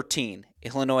 2013,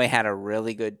 Illinois had a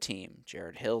really good team.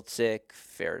 Jared Hiltzik,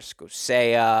 Ferris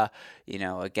Gosea,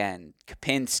 again,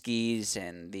 Kapinskis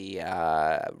and the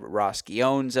Ross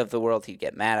Guillons of the world. He'd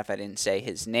get mad if I didn't say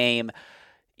his name.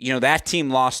 That team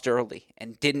lost early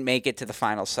and didn't make it to the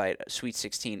final Sweet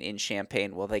 16 in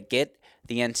Champaign. Will they get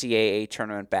the NCAA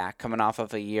tournament back, coming off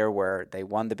of a year where they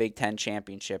won the Big Ten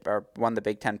championship or won the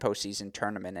Big Ten postseason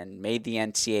tournament and made the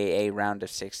NCAA round of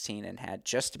 16 and had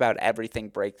just about everything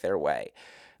break their way?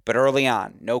 But early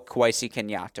on, no Kwesi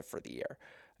Kenyatta for the year.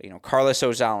 Carlos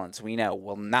Ozalins, we know,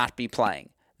 will not be playing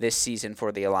this season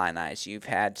for the Illini. You've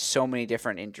had so many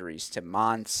different injuries to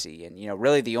Monsi, and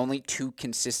really the only 2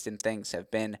 consistent things have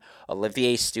been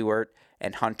Olivier Stewart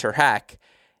and Hunter Heck.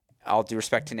 All due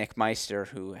respect to Nick Meister,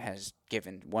 who has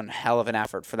given one hell of an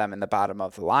effort for them in the bottom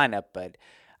of the lineup, but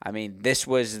I mean, this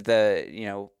was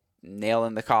the nail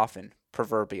in the coffin.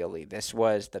 Proverbially, this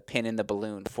was the pin in the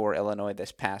balloon for Illinois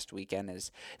this past weekend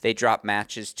as they dropped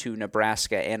matches to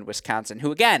Nebraska and Wisconsin,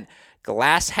 who, again,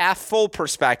 glass half full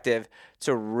perspective, it's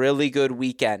a really good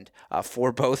weekend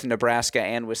for both Nebraska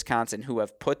and Wisconsin, who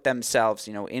have put themselves,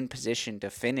 in position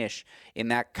to finish in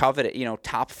that coveted,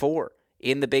 top 4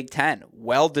 in the Big Ten.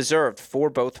 Well-deserved for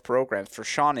both programs. For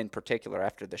Sean in particular,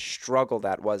 after the struggle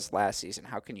that was last season,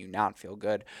 how can you not feel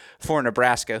good for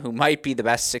Nebraska, who might be the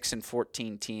best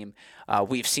 6-14 team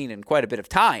we've seen in quite a bit of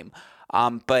time?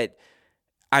 But,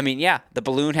 I mean, yeah, the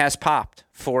balloon has popped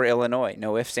for Illinois.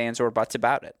 No ifs, ands, or buts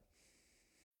about it.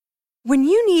 When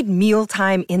you need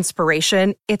mealtime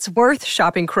inspiration, it's worth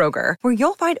shopping Kroger, where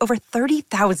you'll find over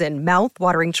 30,000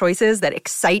 mouth-watering choices that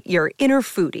excite your inner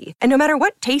foodie. And no matter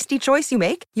what tasty choice you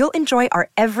make, you'll enjoy our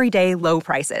everyday low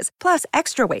prices, plus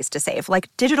extra ways to save,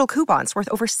 like digital coupons worth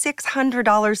over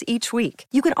 $600 each week.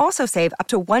 You can also save up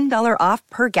to $1 off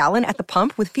per gallon at the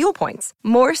pump with fuel points.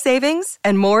 More savings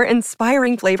and more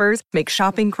inspiring flavors make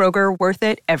shopping Kroger worth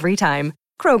it every time.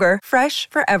 Kroger, fresh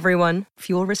for everyone.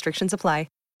 Fuel restrictions apply.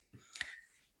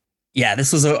 Yeah,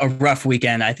 this was a rough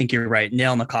weekend. I think you're right.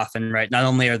 Nail in the coffin, right? Not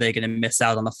only are they going to miss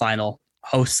out on the final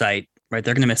host site, right?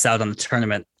 They're going to miss out on the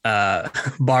tournament,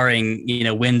 barring,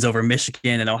 wins over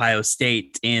Michigan and Ohio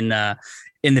State in the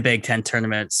Big Ten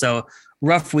tournament. So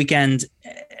rough weekend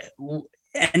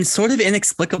and sort of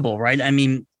inexplicable, right? I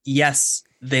mean, yes,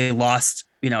 they lost,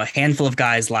 a handful of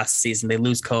guys last season. They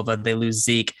lose Kova, they lose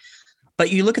Zeke.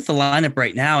 But you look at the lineup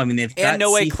right now. I mean, they've got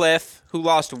Noe Cliff, who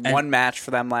lost one match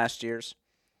for them last year's.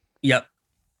 Yep.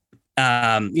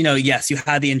 Yes, you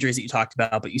had the injuries that you talked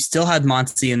about, but you still had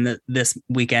Monsi in this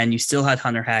weekend. You still had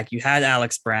Hunter Heck. You had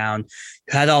Alex Brown.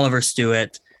 You had Oliver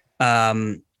Stewart.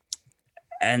 And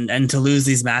to lose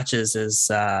these matches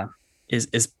is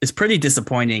pretty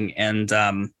disappointing. And I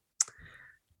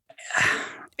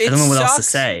don't know what else to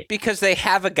say, because they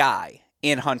have a guy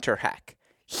in Hunter Heck.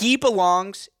 He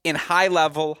belongs in high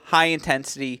level, high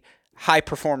intensity, high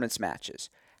performance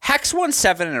matches. Heck's won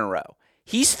 7 in a row.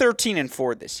 He's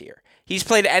 13-4 this year. He's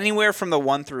played anywhere from the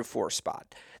 1 through 4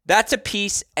 spot. That's a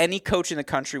piece any coach in the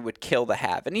country would kill to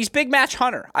have. And he's big match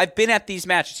hunter. I've been at these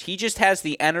matches. He just has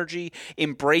the energy,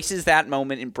 embraces that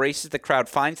moment, embraces the crowd,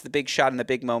 finds the big shot in the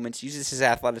big moments, uses his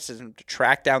athleticism to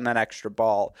track down that extra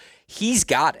ball. He's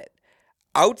got it.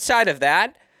 Outside of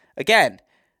that, again,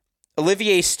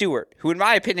 Olivier Stewart, who in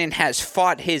my opinion has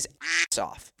fought his ass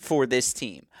off for this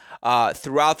team.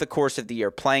 Throughout the course of the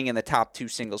year, playing in the top 2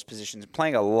 singles positions,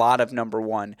 playing a lot of number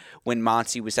 1 when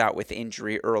Monsi was out with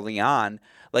injury early on.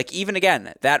 Like, even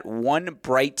again, that one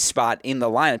bright spot in the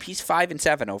lineup, he's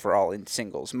 5-7 overall in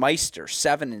singles. Meister,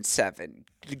 7-7.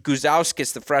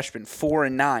 Guzauskis, the freshman,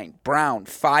 4-9. Brown,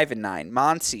 5-9.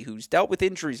 Monsi, who's dealt with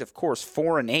injuries, of course,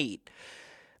 4-8.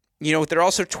 They're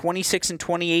also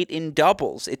 26-28 in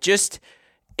doubles.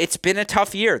 It's been a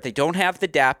tough year. They don't have the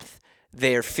depth.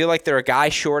 They feel like they're a guy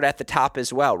short at the top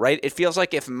as well, right? It feels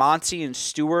like if Monty and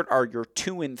Stewart are your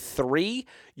 2 and 3,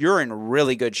 you're in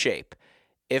really good shape.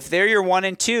 If they're your 1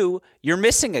 and 2, you're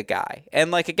missing a guy.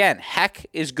 And like, again, Heck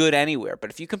is good anywhere. But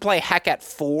if you can play Heck at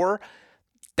 4,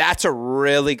 that's a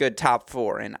really good top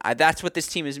 4. And that's what this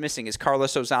team is missing is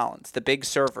Carlos Ozalins, the big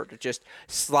server, to just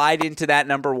slide into that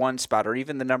number 1 spot or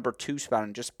even the number 2 spot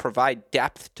and just provide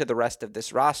depth to the rest of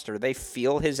this roster. They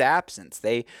feel his absence.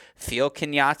 They feel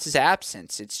Kenyat's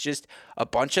absence. It's just a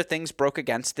bunch of things broke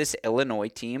against this Illinois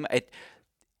team.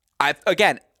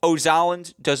 Again,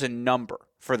 Ozalins does a number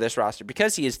for this roster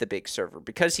because he is the big server,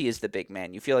 because he is the big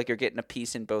man. You feel like you're getting a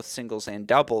piece in both singles and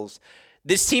doubles.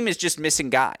 This team is just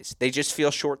missing guys. They just feel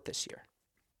short this year.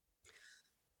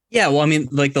 Yeah, well, I mean,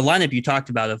 like the lineup you talked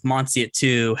about of Monty at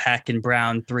 2, Heck and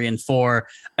Brown 3 and 4.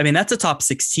 I mean, that's a top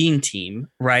 16 team,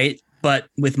 right? But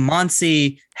with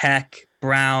Monty, Heck,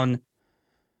 Brown,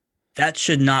 that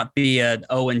should not be an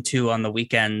 0 and 2 on the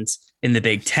weekend in the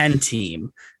Big Ten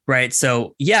team, right?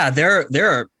 So yeah, they're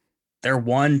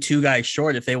 1-2 guys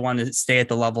short if they want to stay at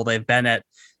the level they've been at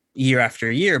year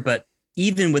after year. But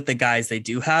even with the guys they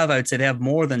do have, I would say they have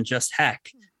more than just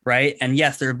Heck, right? And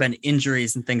yes, there have been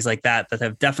injuries and things like that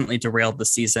have definitely derailed the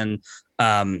season.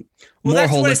 More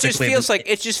that's holistically, what it just feels like.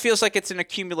 It just feels like it's an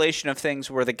accumulation of things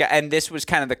where the guy, and this was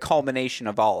kind of the culmination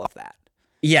of all of that.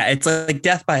 Yeah, it's like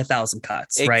death by 1,000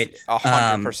 cuts, right?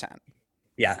 100%.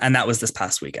 Yeah, and that was this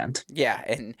past weekend. Yeah,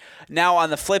 and now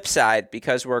on the flip side,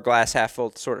 because we're a glass half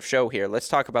full sort of show here, let's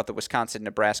talk about the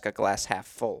Wisconsin-Nebraska glass half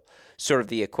full sort of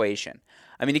the equation.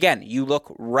 I mean, again, you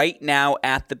look right now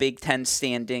at the Big Ten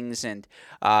standings, and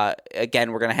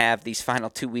again, we're going to have these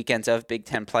final 2 weekends of Big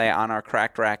Ten play on our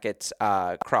Cracked Racquets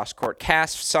cross-court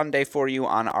cast Sunday for you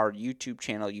on our YouTube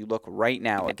channel. You look right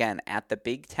now, again, at the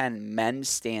Big Ten men's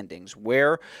standings,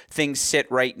 where things sit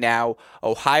right now.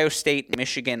 Ohio State,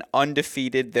 Michigan,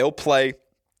 undefeated. They'll play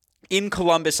in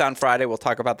Columbus on Friday. We'll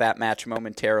talk about that match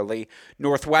momentarily.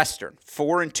 Northwestern,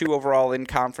 4-2 overall in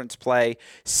conference play,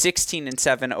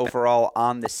 16-7 overall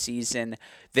on the season.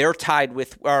 They're tied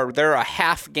with, or they're a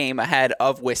half game ahead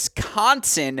of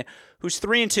Wisconsin, who's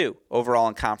 3-2 overall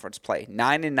in conference play,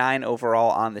 9-9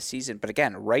 overall on the season. But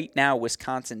again, right now,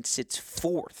 Wisconsin sits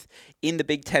 4th in the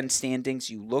Big Ten standings.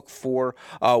 You look for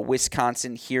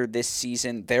Wisconsin here this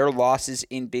season. Their losses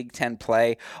in Big Ten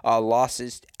play,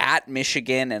 losses at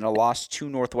Michigan and a loss to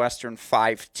Northwestern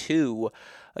 5-2.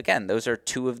 Again, those are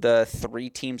 2 of the 3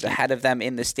 teams ahead of them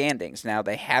in the standings. Now,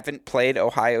 they haven't played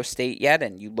Ohio State yet,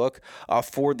 and you look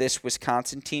for this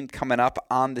Wisconsin team coming up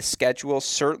on the schedule.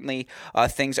 Certainly,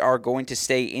 things are going to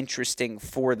stay interesting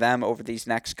for them over these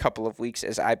next couple of weeks,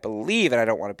 as I believe, and I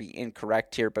don't want to be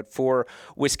incorrect here, but for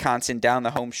Wisconsin down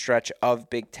the home stretch of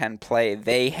Big Ten play,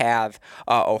 they have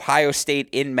Ohio State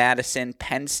in Madison,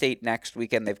 Penn State next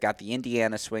weekend. They've got the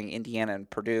Indiana swing, Indiana and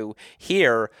Purdue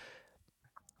here.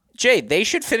 Jay, they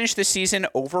should finish the season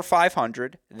over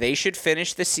 500. They should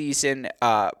finish the season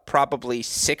probably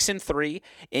 6-3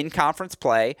 in conference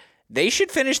play. They should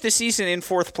finish the season in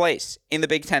 4th place in the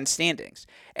Big Ten standings.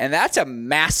 And that's a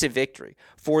massive victory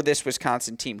for this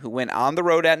Wisconsin team who went on the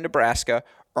road at Nebraska,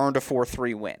 earned a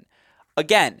 4-3 win.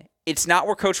 Again, it's not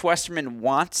where Coach Westerman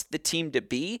wants the team to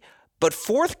be, but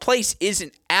 4th place is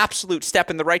an absolute step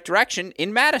in the right direction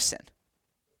in Madison.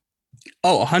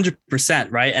 Oh,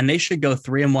 100%, right? And they should go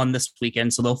 3-1 this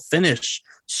weekend, so they'll finish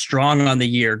strong on the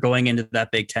year going into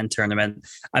that Big Ten tournament.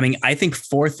 I mean, I think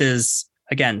 4th is,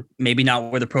 again, maybe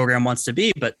not where the program wants to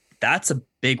be, but that's a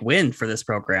big win for this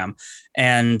program.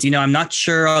 And, I'm not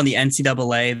sure on the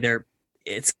NCAA,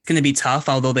 it's going to be tough,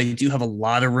 although they do have a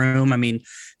lot of room. I mean,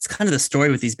 it's kind of the story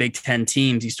with these Big Ten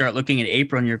teams. You start looking at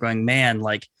April and you're going, man,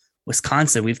 like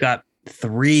Wisconsin, we've got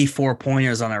 3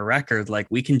 4-pointers on our record. Like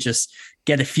we can just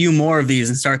get a few more of these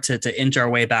and start to inch our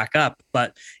way back up.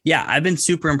 But yeah, I've been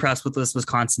super impressed with this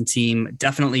Wisconsin team.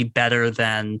 Definitely better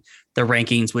than the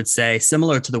rankings would say,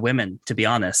 similar to the women, to be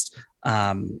honest.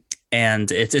 And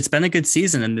it's been a good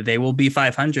season, and they will be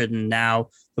 500. And now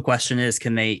the question is,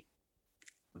 can they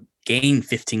gain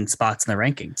 15 spots in the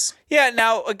rankings? Yeah,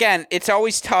 now, again, it's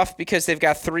always tough because they've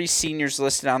got 3 seniors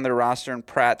listed on their roster in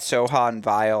Pratt, Soha, and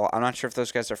Vial. I'm not sure if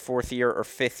those guys are 4th-year or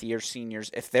 5th-year seniors.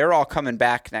 If they're all coming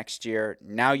back next year,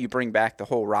 now you bring back the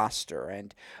whole roster.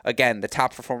 And, again, the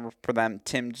top performer for them,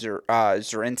 Tim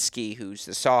Zurinsky, who's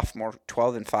the sophomore,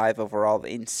 12-5 overall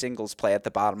in singles play at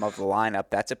the bottom of the lineup.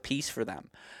 That's a piece for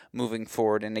them moving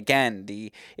forward. And again,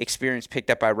 the experience picked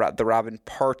up by the Robin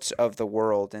Parts of the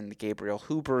world and the Gabriel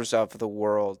Hubers of the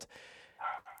world.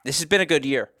 This has been a good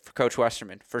year for Coach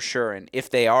Westerman, for sure. And if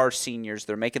they are seniors,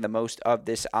 they're making the most of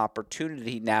this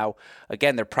opportunity. Now,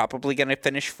 again, they're probably going to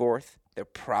finish fourth. They're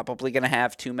probably going to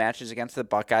have 2 matches against the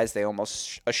Buckeyes. They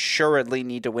almost assuredly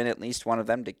need to win at least one of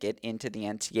them to get into the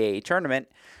NCAA tournament.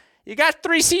 You got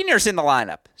 3 seniors in the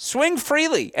lineup. Swing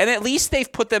freely. And at least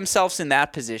they've put themselves in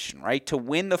that position, right, to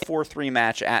win the 4-3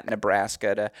 match at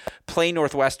Nebraska, to play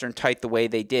Northwestern tight the way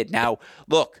they did. Now,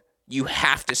 look, you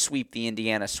have to sweep the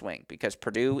Indiana swing because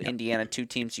Purdue, Indiana, 2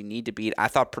 teams you need to beat. I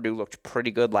thought Purdue looked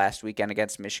pretty good last weekend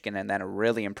against Michigan and then a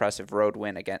really impressive road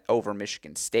win over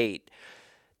Michigan State.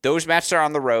 Those matches are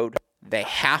on the road. They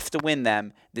have to win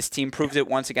them. This team proved it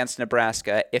once against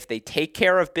Nebraska. If they take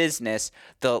care of business,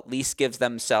 they'll at least give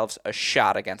themselves a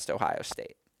shot against Ohio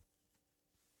State.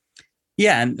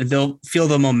 Yeah, and they'll feel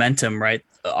the momentum, right?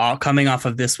 Coming off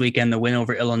of this weekend, the win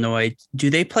over Illinois.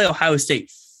 Do they play Ohio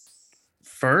State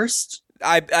first?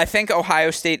 I think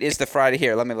Ohio State is the Friday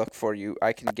here. Let me look for you.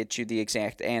 I can get you the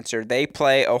exact answer. They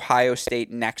play Ohio State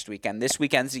next weekend. This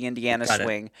weekend's the Indiana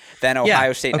swing. Then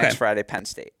Ohio State next Friday, Penn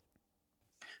State.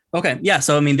 Okay, yeah.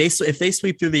 So, I mean, if they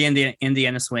sweep through the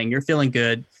Indiana swing, you're feeling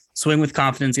good. Swing with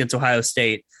confidence against Ohio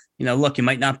State. Look, you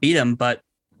might not beat them, but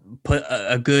put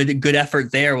a good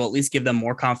effort there will at least give them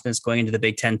more confidence going into the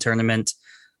Big Ten tournament.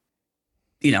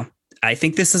 I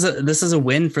think this is a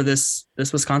win for this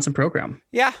Wisconsin program.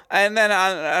 Yeah, and then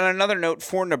on another note,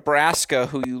 for Nebraska,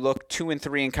 who you look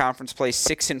 2-3 in conference play,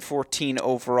 6-14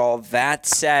 overall. That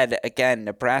said, again,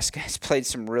 Nebraska has played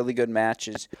some really good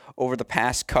matches over the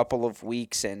past couple of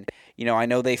weeks, and I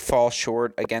know they fall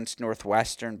short against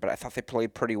Northwestern, but I thought they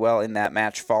played pretty well in that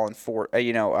match,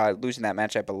 losing that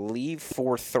match, I believe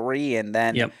 4-3, and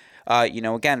then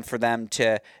again for them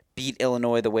to beat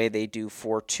Illinois the way they do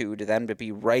 4-2, to them to be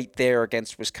right there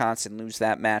against Wisconsin, lose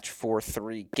that match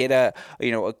 4-3, get a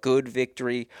good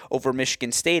victory over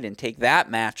Michigan State and take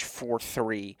that match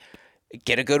 4-3,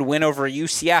 get a good win over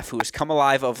UCF, who has come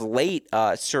alive of late,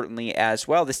 certainly as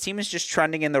well. This team is just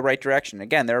trending in the right direction.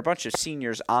 Again, there are a bunch of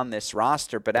seniors on this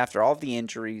roster, but after all the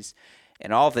injuries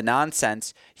and all the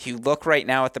nonsense, you look right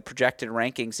now at the projected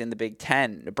rankings in the Big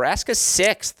Ten. Nebraska's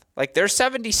 6th. They're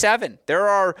 77. There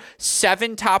are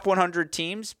 7 top 100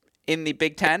 teams in the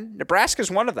Big Ten.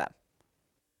 Nebraska's one of them.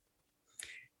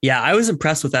 Yeah, I was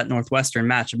impressed with that Northwestern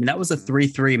match. I mean, that was a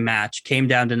 3-3 match, came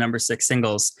down to number 6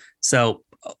 singles. So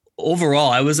overall,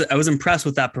 I was impressed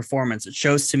with that performance. It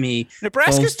shows to me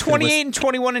Nebraska's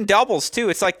 28-21 in doubles too.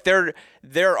 It's like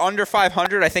they're under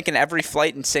 500, I think, in every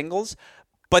flight in singles.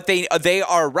 But they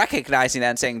are recognizing that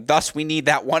and saying, thus, we need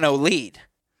that 1-0 lead.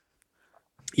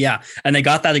 Yeah, and they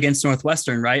got that against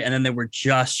Northwestern, right? And then they were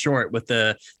just short with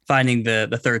finding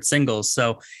the third singles.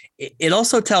 So it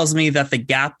also tells me that the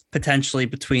gap potentially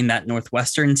between that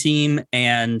Northwestern team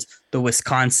and the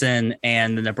Wisconsin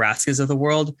and the Nebraskas of the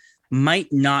world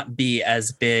might not be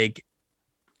as big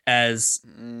as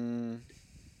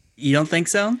you don't think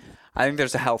so? I think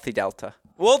there's a healthy delta.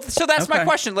 Well, so that's my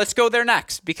question. Let's go there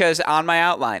next, because on my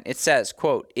outline, it says,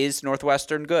 quote, is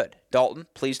Northwestern good? Dalton,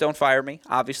 please don't fire me.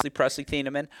 Obviously, Presley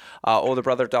Thieneman, older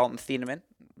brother Dalton Thieneman,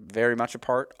 very much a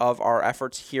part of our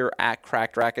efforts here at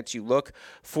Cracked Racquets. You look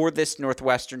for this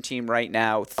Northwestern team right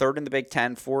now, 3rd in the Big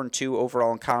Ten, 4-2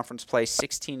 overall in conference play,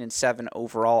 16-7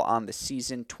 overall on the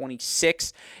season,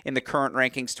 26 in the current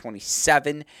rankings,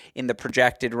 27 in the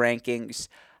projected rankings.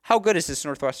 How good is this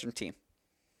Northwestern team?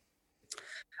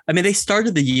 I mean, they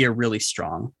started the year really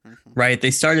strong, right?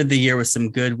 They started the year with some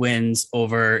good wins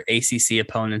over ACC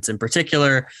opponents in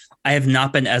particular. I have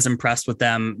not been as impressed with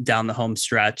them down the home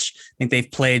stretch. I think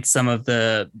they've played some of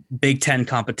the Big Ten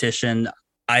competition.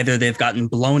 Either they've gotten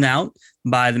blown out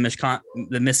by the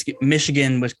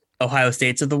Michigan, Ohio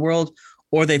States of the world,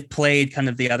 or they've played kind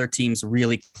of the other teams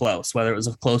really close, whether it was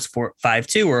a close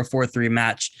 5-2 or a 4-3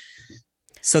 match.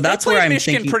 So that's where I'm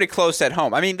Michigan thinking. Pretty close at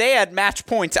home. I mean, they had match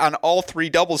points on all 3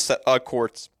 doubles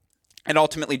courts and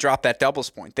ultimately dropped that doubles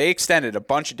point. They extended a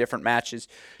bunch of different matches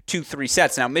to 3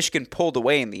 sets. Now, Michigan pulled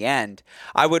away in the end.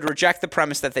 I would reject the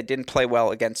premise that they didn't play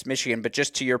well against Michigan, but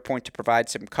just to your point, to provide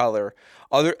some color,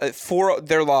 for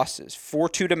their losses,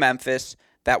 4-2 to Memphis,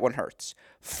 that one hurts.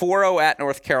 4-0 at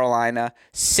North Carolina,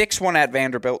 6-1 at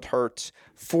Vanderbilt hurts,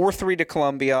 4-3 to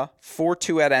Columbia,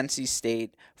 4-2 at NC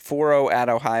State, 4-0 at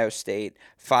Ohio State,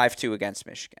 5-2 against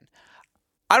Michigan.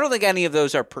 I don't think any of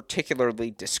those are particularly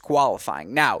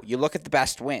disqualifying. Now, you look at the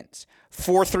best wins.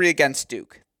 4-3 against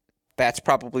Duke. That's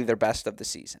probably their best of the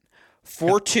season.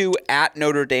 4-2 at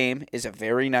Notre Dame is a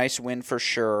very nice win for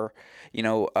sure. A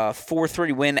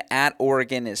 4-3 win at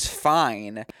Oregon is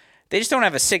fine. They just don't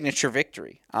have a signature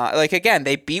victory. Again,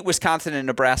 they beat Wisconsin and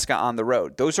Nebraska on the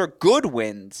road. Those are good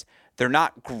wins. They're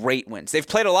not great wins. They've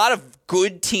played a lot of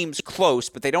good teams close,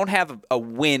 but they don't have a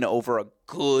win over a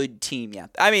good team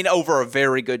yet. I mean, over a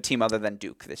very good team other than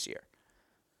Duke this year.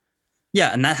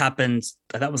 Yeah, and that happened.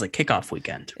 That was a kickoff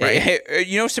weekend, right?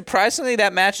 Surprisingly,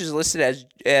 that match is listed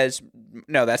as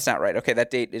no, that's not right. Okay, that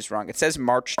date is wrong. It says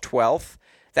March 12th.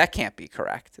 That can't be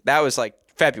correct. That was like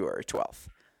February 12th.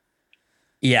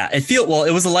 Yeah, it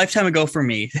was a lifetime ago for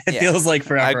me. It feels like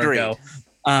forever ago.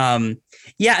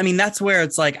 Yeah, I mean, that's where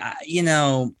it's like,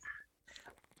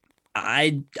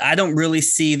 I don't really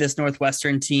see this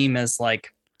Northwestern team as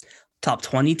like top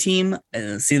 20 team.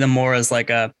 I see them more as like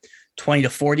a 20 to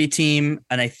 40 team.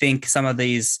 And I think some of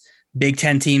these Big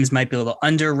Ten teams might be a little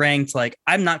underranked. Like,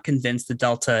 I'm not convinced the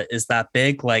delta is that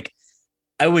big. Like,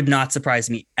 I would not surprise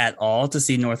me at all to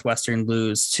see Northwestern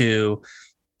lose to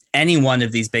any one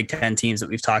of these Big Ten teams that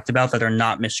we've talked about that are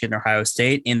not Michigan or Ohio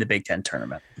State in the Big Ten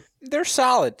tournament. They're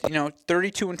solid,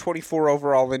 32 and 24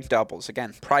 overall in doubles.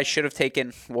 Again, probably should have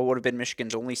taken what would have been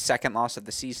Michigan's only second loss of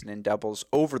the season in doubles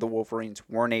over the Wolverines.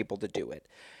 Weren't able to do it.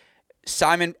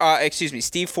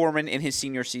 Steve Foreman in his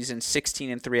senior season,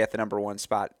 16 and 3 at the number 1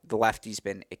 spot. The lefty's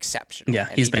been exceptional. Yeah,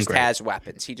 he's been great. He has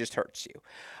weapons. He just hurts you.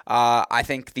 I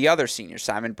think the other seniors,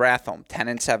 Simon Bradholm, 10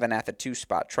 and 7 at the 2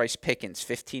 spot. Trice Pickens,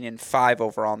 15 and 5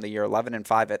 overall in the year, 11 and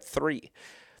 5 at 3.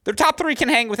 Their top 3 can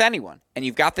hang with anyone, and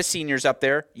you've got the seniors up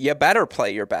there. You better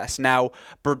play your best. Now,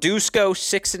 Berdusco,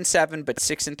 6 and 7, but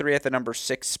 6 and 3 at the number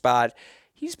 6 spot.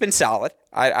 He's been solid,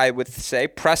 I would say.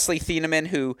 Presley Thieneman,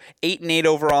 who 8 and 8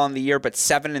 overall in the year, but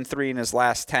 7 and 3 in his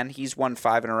last 10. He's won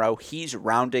 5 in a row. He's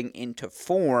rounding into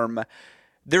form.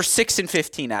 They're 6 and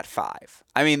 15 at 5.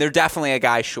 I mean, they're definitely a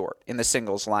guy short in the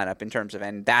singles lineup in terms of,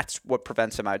 and that's what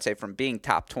prevents them, I would say, from being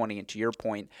top 20. And to your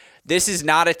point, this is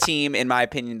not a team, in my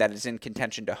opinion, that is in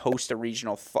contention to host a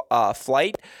regional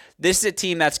flight. This is a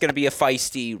team that's going to be a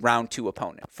feisty round 2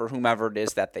 opponent for whomever it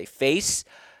is that they face.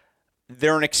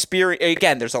 They're an experience.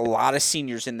 Again, there's a lot of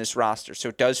seniors in this roster, so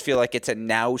it does feel like it's a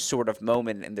now sort of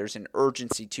moment, and there's an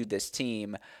urgency to this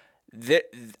team.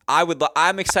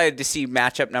 I'm excited to see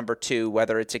matchup number 2,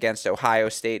 whether it's against Ohio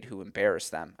State, who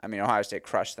embarrassed them. I mean, Ohio State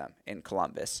crushed them in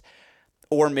Columbus,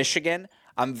 or Michigan.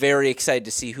 I'm very excited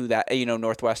to see who that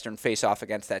Northwestern face off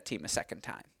against that team a second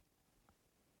time.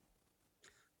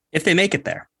 If they make it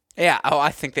there. Yeah. Oh,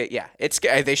 I think that. Yeah,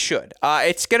 they should.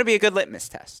 It's going to be a good litmus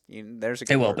test. There's a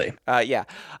good It will be.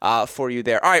 For you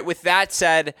there. All right. With that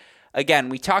said, again,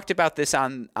 we talked about this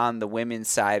on the women's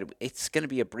side. It's going to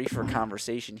be a briefer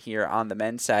conversation here on the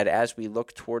men's side as we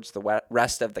look towards the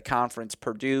rest of the conference.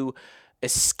 Purdue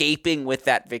escaping with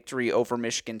that victory over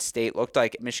Michigan State. Looked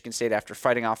like Michigan State, after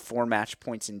fighting off 4 match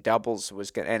points in doubles,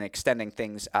 and extending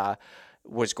things,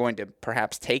 was going to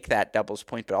perhaps take that doubles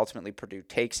point, but ultimately Purdue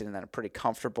takes it, and then a pretty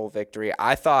comfortable victory.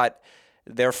 I thought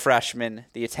their freshman,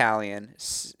 the Italian,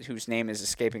 whose name is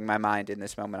escaping my mind in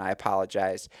this moment, I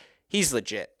apologize. He's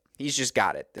legit. He's just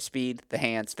got it. The speed, the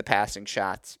hands, the passing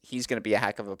shots. He's going to be a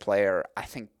heck of a player. I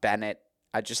think Bennett,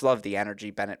 I just love the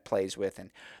energy Bennett plays with, and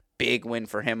big win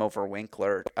for him over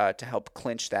Winkler to help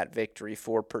clinch that victory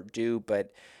for Purdue.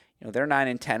 But they're 9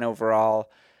 and 10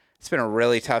 overall. It's been a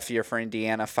really tough year for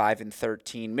Indiana, 5 and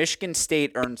 13. Michigan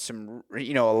State earned some,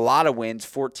 a lot of wins,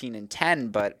 14 and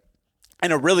 10,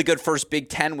 and a really good first Big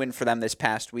Ten win for them this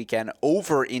past weekend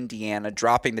over Indiana,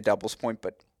 dropping the doubles point,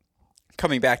 but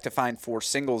coming back to find 4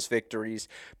 singles victories,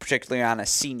 particularly on a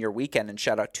senior weekend. And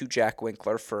shout out to Jack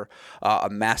Winkler for a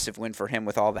massive win for him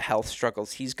with all the health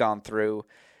struggles he's gone through.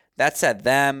 That said,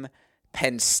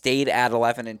 Penn State at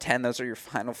 11 and 10, those are your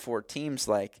final 4 teams.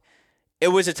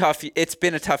 It's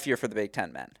been a tough year for the Big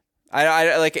Ten men.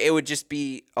 It would just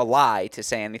be a lie to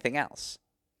say anything else.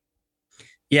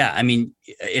 Yeah, I mean,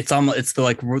 it's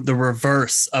the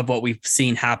reverse of what we've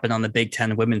seen happen on the Big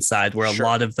Ten women's side, where a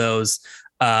lot of those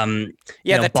the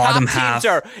bottom top half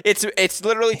teams it's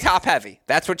literally top heavy.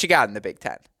 That's what you got in the Big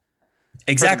Ten.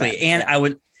 Exactly. And I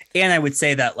would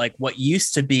say that like what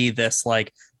used to be this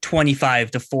like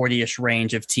 25 to 40-ish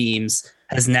range of teams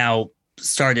has now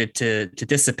started to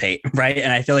dissipate, right?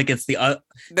 And I feel like it's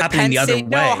happening the other way.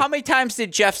 No, how many times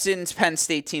did Jeff Zinn's Penn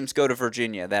State teams go to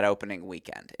Virginia that opening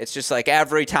weekend? It's just like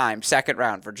every time, second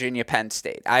round, Virginia, Penn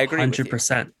State. I agree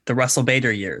 100%. The Russell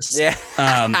Bader years. Yeah.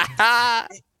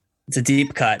 It's a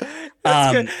deep cut.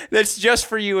 That's good. That's just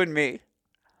for you and me.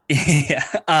 Yeah.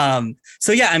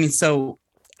 So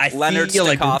I Leonard feel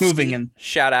like we're Stokowski, moving in.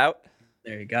 Shout out.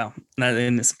 There you go.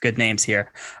 And some good names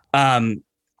here.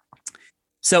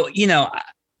 So,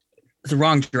 the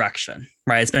wrong direction,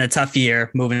 right? It's been a tough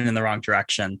year, moving in the wrong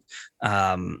direction.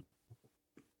 Yeah.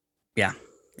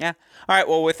 All right.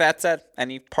 Well, with that said,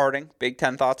 any parting Big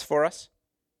Ten thoughts for us?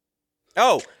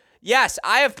 Oh, yes,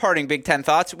 I have parting Big Ten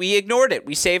thoughts. We ignored it.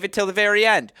 We save it till the very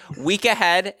end. Week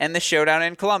ahead and the showdown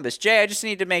in Columbus. Jay, I just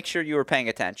need to make sure you were paying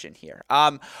attention here.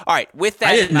 All right, with that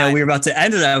I didn't in know mind, we were about to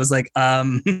end it. I was like,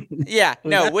 yeah,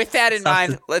 no, with that in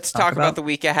mind, let's talk about about the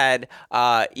week ahead.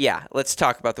 Let's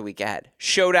talk about the week ahead.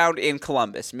 Showdown in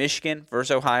Columbus. Michigan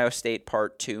versus Ohio State,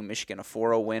 Part 2. Michigan, a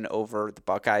 4-0 win over the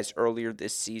Buckeyes earlier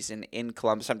this season in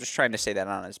Columbus. I'm just trying to say that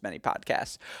on as many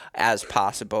podcasts as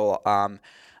possible. I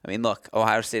mean, look,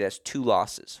 Ohio State has 2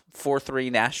 losses,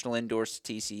 4-3 national indoors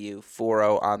to TCU,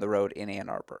 4-0 on the road in Ann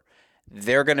Arbor.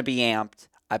 They're going to be amped.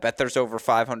 I bet there's over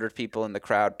 500 people in the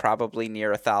crowd, probably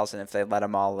near 1,000 if they let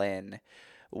them all in.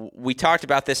 We talked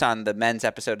about this on the men's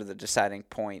episode of The Deciding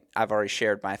Point. I've already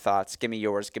shared my thoughts. Give me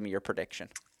yours. Give me your prediction.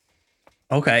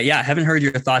 Okay, yeah, I haven't heard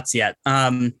your thoughts yet.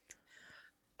 It's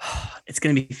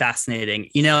going to be fascinating.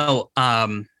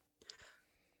 I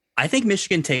think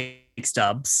Michigan takes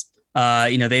dubs.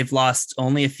 They've lost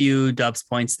only a few dubs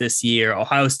points this year.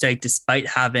 Ohio State, despite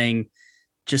having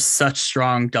just such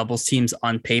strong doubles teams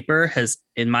on paper, has,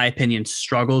 in my opinion,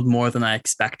 struggled more than I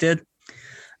expected.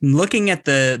 Looking at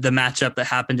the matchup that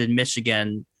happened in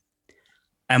Michigan,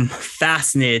 I'm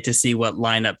fascinated to see what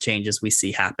lineup changes we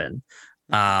see happen.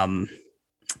 My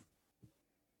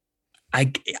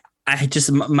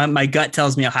gut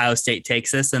tells me Ohio State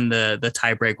takes this, and the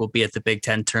tiebreak will be at the Big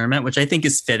Ten tournament, which I think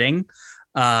is fitting.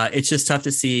 It's just tough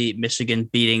to see Michigan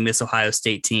beating this Ohio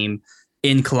State team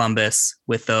in Columbus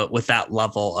with that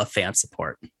level of fan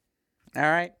support. All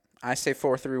right. I say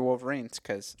 4-3 Wolverines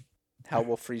because hell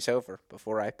will freeze over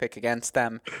before I pick against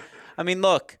them. I mean,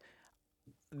 look,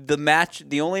 the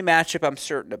only matchup I'm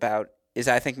certain about is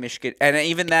I think Michigan, and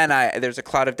even then there's a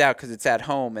cloud of doubt because it's at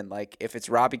home, and like if it's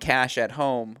Robbie Cash at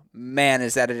home, man,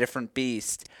 is that a different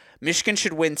beast. Michigan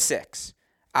should win 6.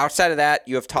 Outside of that,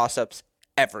 you have toss-ups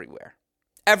everywhere.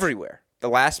 Everywhere. The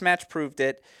last match proved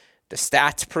it. The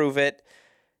stats prove it.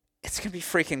 It's going to be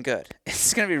freaking good.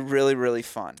 It's going to be really, really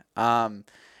fun.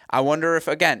 I wonder if,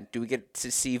 again, do we get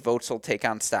to see Voedsel take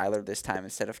on Styler this time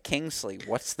instead of Kingsley?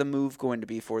 What's the move going to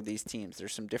be for these teams?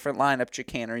 There's some different lineup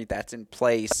chicanery that's in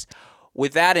place.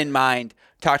 With that in mind,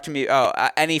 talk to me.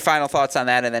 Any final thoughts on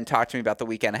that? And then talk to me about the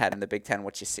weekend ahead in the Big Ten,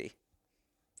 what you see.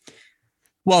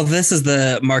 Well, this is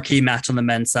the marquee match on the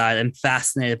men's side. I'm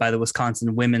fascinated by the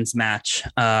Wisconsin women's match.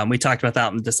 We talked about that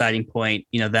on the Deciding Point,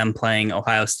 them playing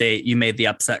Ohio State. You made the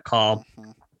upset call.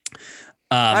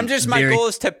 My goal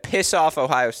is to piss off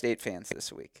Ohio State fans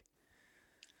this week.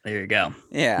 There you go.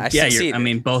 Yeah, I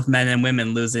succeeded. Both men and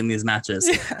women losing these matches.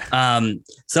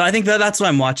 So I think that's what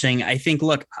I'm watching. I think,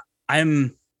 look,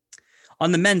 I'm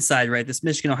on the men's side, right? This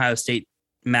Michigan-Ohio State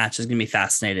match is going to be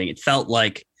fascinating. It felt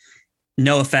like,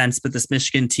 no offense, but this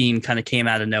Michigan team kind of came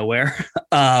out of nowhere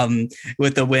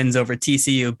with the wins over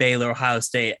TCU, Baylor, Ohio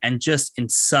State, and just in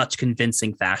such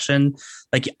convincing fashion.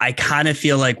 Like, I kind of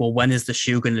feel like, well, when is the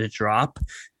shoe going to drop?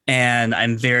 And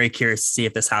I'm very curious to see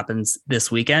if this happens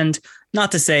this weekend.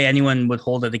 Not to say anyone would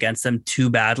hold it against them too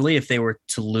badly if they were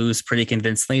to lose pretty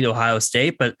convincingly to Ohio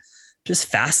State, but just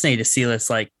fascinated to see this.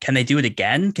 Like, can they do it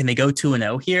again? Can they go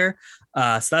 2-0 here?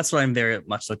 So that's what I'm very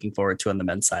much looking forward to on the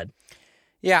men's side.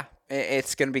 Yeah,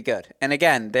 it's going to be good. And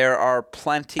again, there are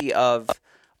plenty of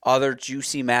other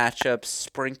juicy matchups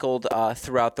sprinkled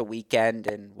throughout the weekend,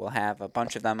 and we'll have a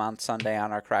bunch of them on Sunday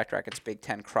on our Cracked Racquets Big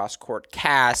Ten Cross-Court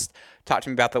Cast. Talk to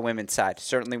me about the women's side.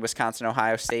 Certainly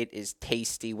Wisconsin-Ohio State is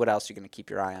tasty. What else are you going to keep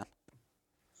your eye on?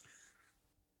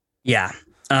 Yeah.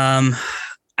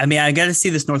 I got to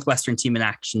see this Northwestern team in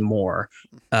action more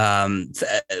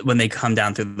when they come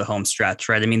down through the home stretch,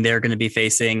 right? I mean, they're going to be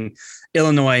facing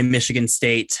Illinois, Michigan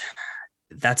State.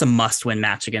 That's a must-win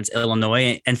match against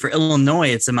Illinois. And for Illinois,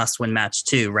 it's a must-win match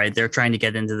too, right? They're trying to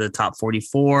get into the top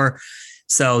 44.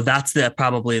 So that's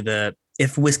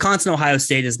if Wisconsin-Ohio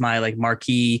State is my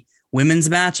marquee women's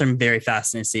match, I'm very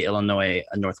fascinated to see Illinois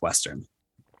and Northwestern.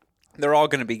 They're all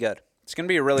going to be good. It's going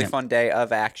to be a really fun day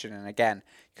of action. And again,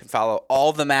 you can follow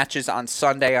all the matches on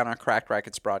Sunday on our Cracked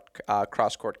Racquets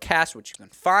Cross-Court Cast, which you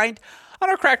can find on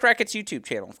our Cracked Racquets YouTube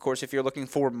channel. Of course, if you're looking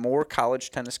for more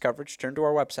college tennis coverage, turn to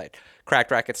our website,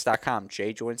 crackedrackets.com.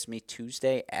 Jay joins me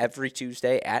every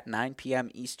Tuesday at 9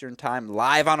 p.m. Eastern Time,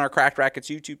 live on our Cracked Racquets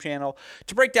YouTube channel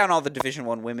to break down all the Division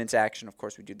I women's action. Of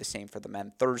course, we do the same for the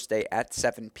men Thursday at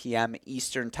 7 p.m.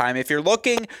 Eastern Time. If you're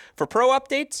looking for pro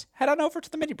updates, head on over to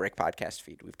the Mini Break podcast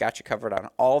feed. We've got you covered on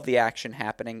all the action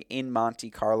happening in Monte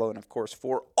Carlo. And, of course,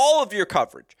 for all of your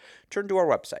coverage, turn to our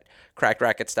website,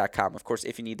 crackedrackets.com. Of course,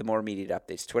 if you need the more immediate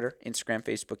updates, Twitter, Instagram,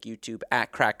 Facebook, YouTube,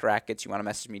 at Cracked Racquets. You want to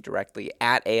message me directly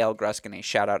at AL Gruskin. A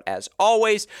shout out, as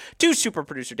always, to super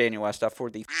producer Daniel Westoff for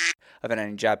the of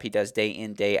any job he does day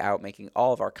in, day out, making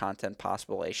all of our content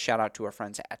possible. A shout out to our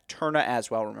friends at Tourna as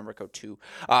well. Remember, go to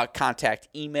contact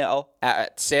email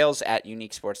at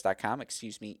sales@uniquesports.com.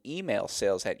 Email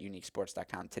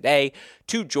sales@uniquesports.com today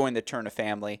to join the Tourna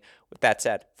family. With that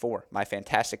said, for my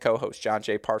fantastic co-host, John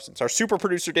J. Parsons, our super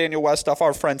producer, Daniel Westoff,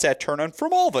 our friends at Tourna, and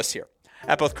from all of us here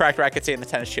at both Cracked Racquets and the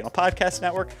Tennis Channel Podcast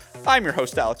Network, I'm your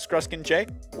host, Alex Gruskin. Jay,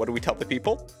 what do we tell the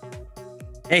people?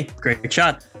 Hey, great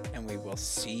shot. And we will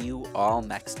see you all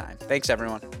next time. Thanks,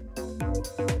 everyone.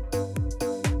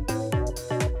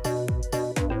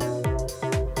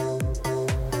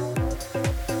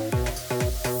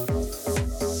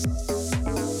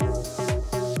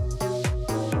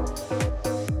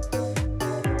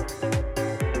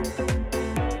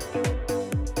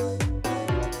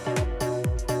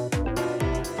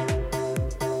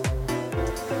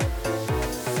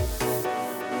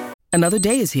 Another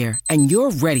day is here, and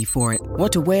you're ready for it.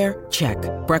 What to wear? Check.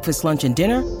 Breakfast, lunch, and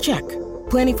dinner? Check.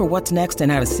 Planning for what's next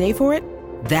and how to save for it?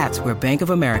 That's where Bank of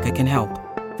America can help.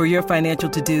 For your financial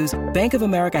to-dos, Bank of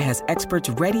America has experts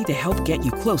ready to help get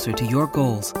you closer to your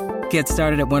goals. Get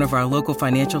started at one of our local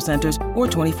financial centers or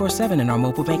 24/7 in our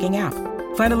mobile banking app.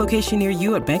 Find a location near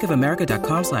you at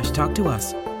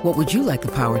bankofamerica.com/talktous. What would you like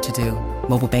the power to do?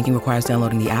 Mobile banking requires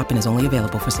downloading the app and is only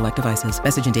available for select devices.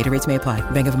 Message and data rates may apply.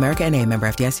 Bank of America NA, member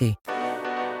FDIC.